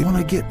 Now, you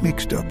wanna get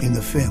mixed up in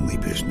the family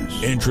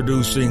business.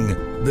 Introducing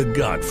The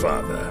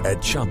Godfather at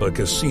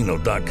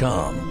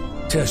ChumbaCasino.com.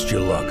 Test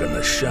your luck in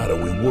the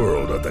shadowy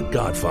world of The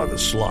Godfather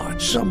slot.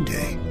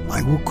 Someday,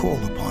 I will call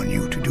upon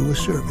you to do a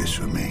service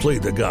for me. Play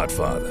The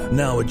Godfather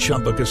now at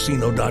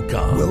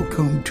ChumbaCasino.com.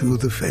 Welcome to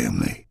the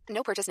family.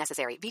 No purchase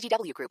necessary.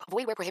 VGW Group.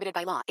 Void where prohibited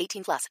by law.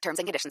 18 plus. Terms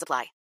and conditions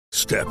apply.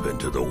 Step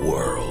into the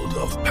world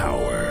of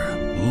power,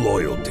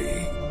 loyalty,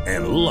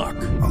 and luck.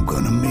 I'm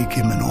gonna make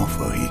him an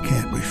offer he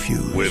can't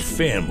refuse. With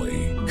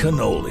family,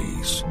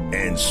 cannolis,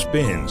 and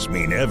spins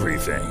mean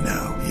everything.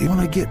 Now, you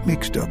wanna get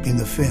mixed up in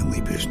the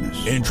family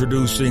business.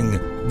 Introducing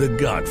The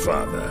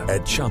Godfather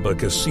at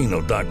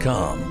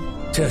ChumbaCasino.com.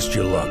 Test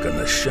your luck in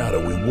the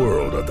shadowy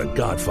world of The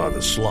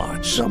Godfather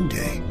slot.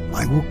 Someday,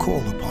 I will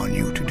call upon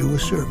you to do a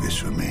service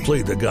for me.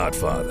 Play The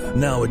Godfather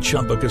now at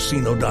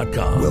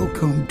ChumbaCasino.com.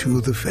 Welcome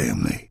to the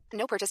family.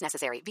 No purchase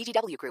necessary.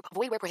 VGW Group.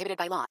 Void where prohibited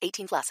by law.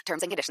 18 plus.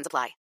 Terms and conditions apply.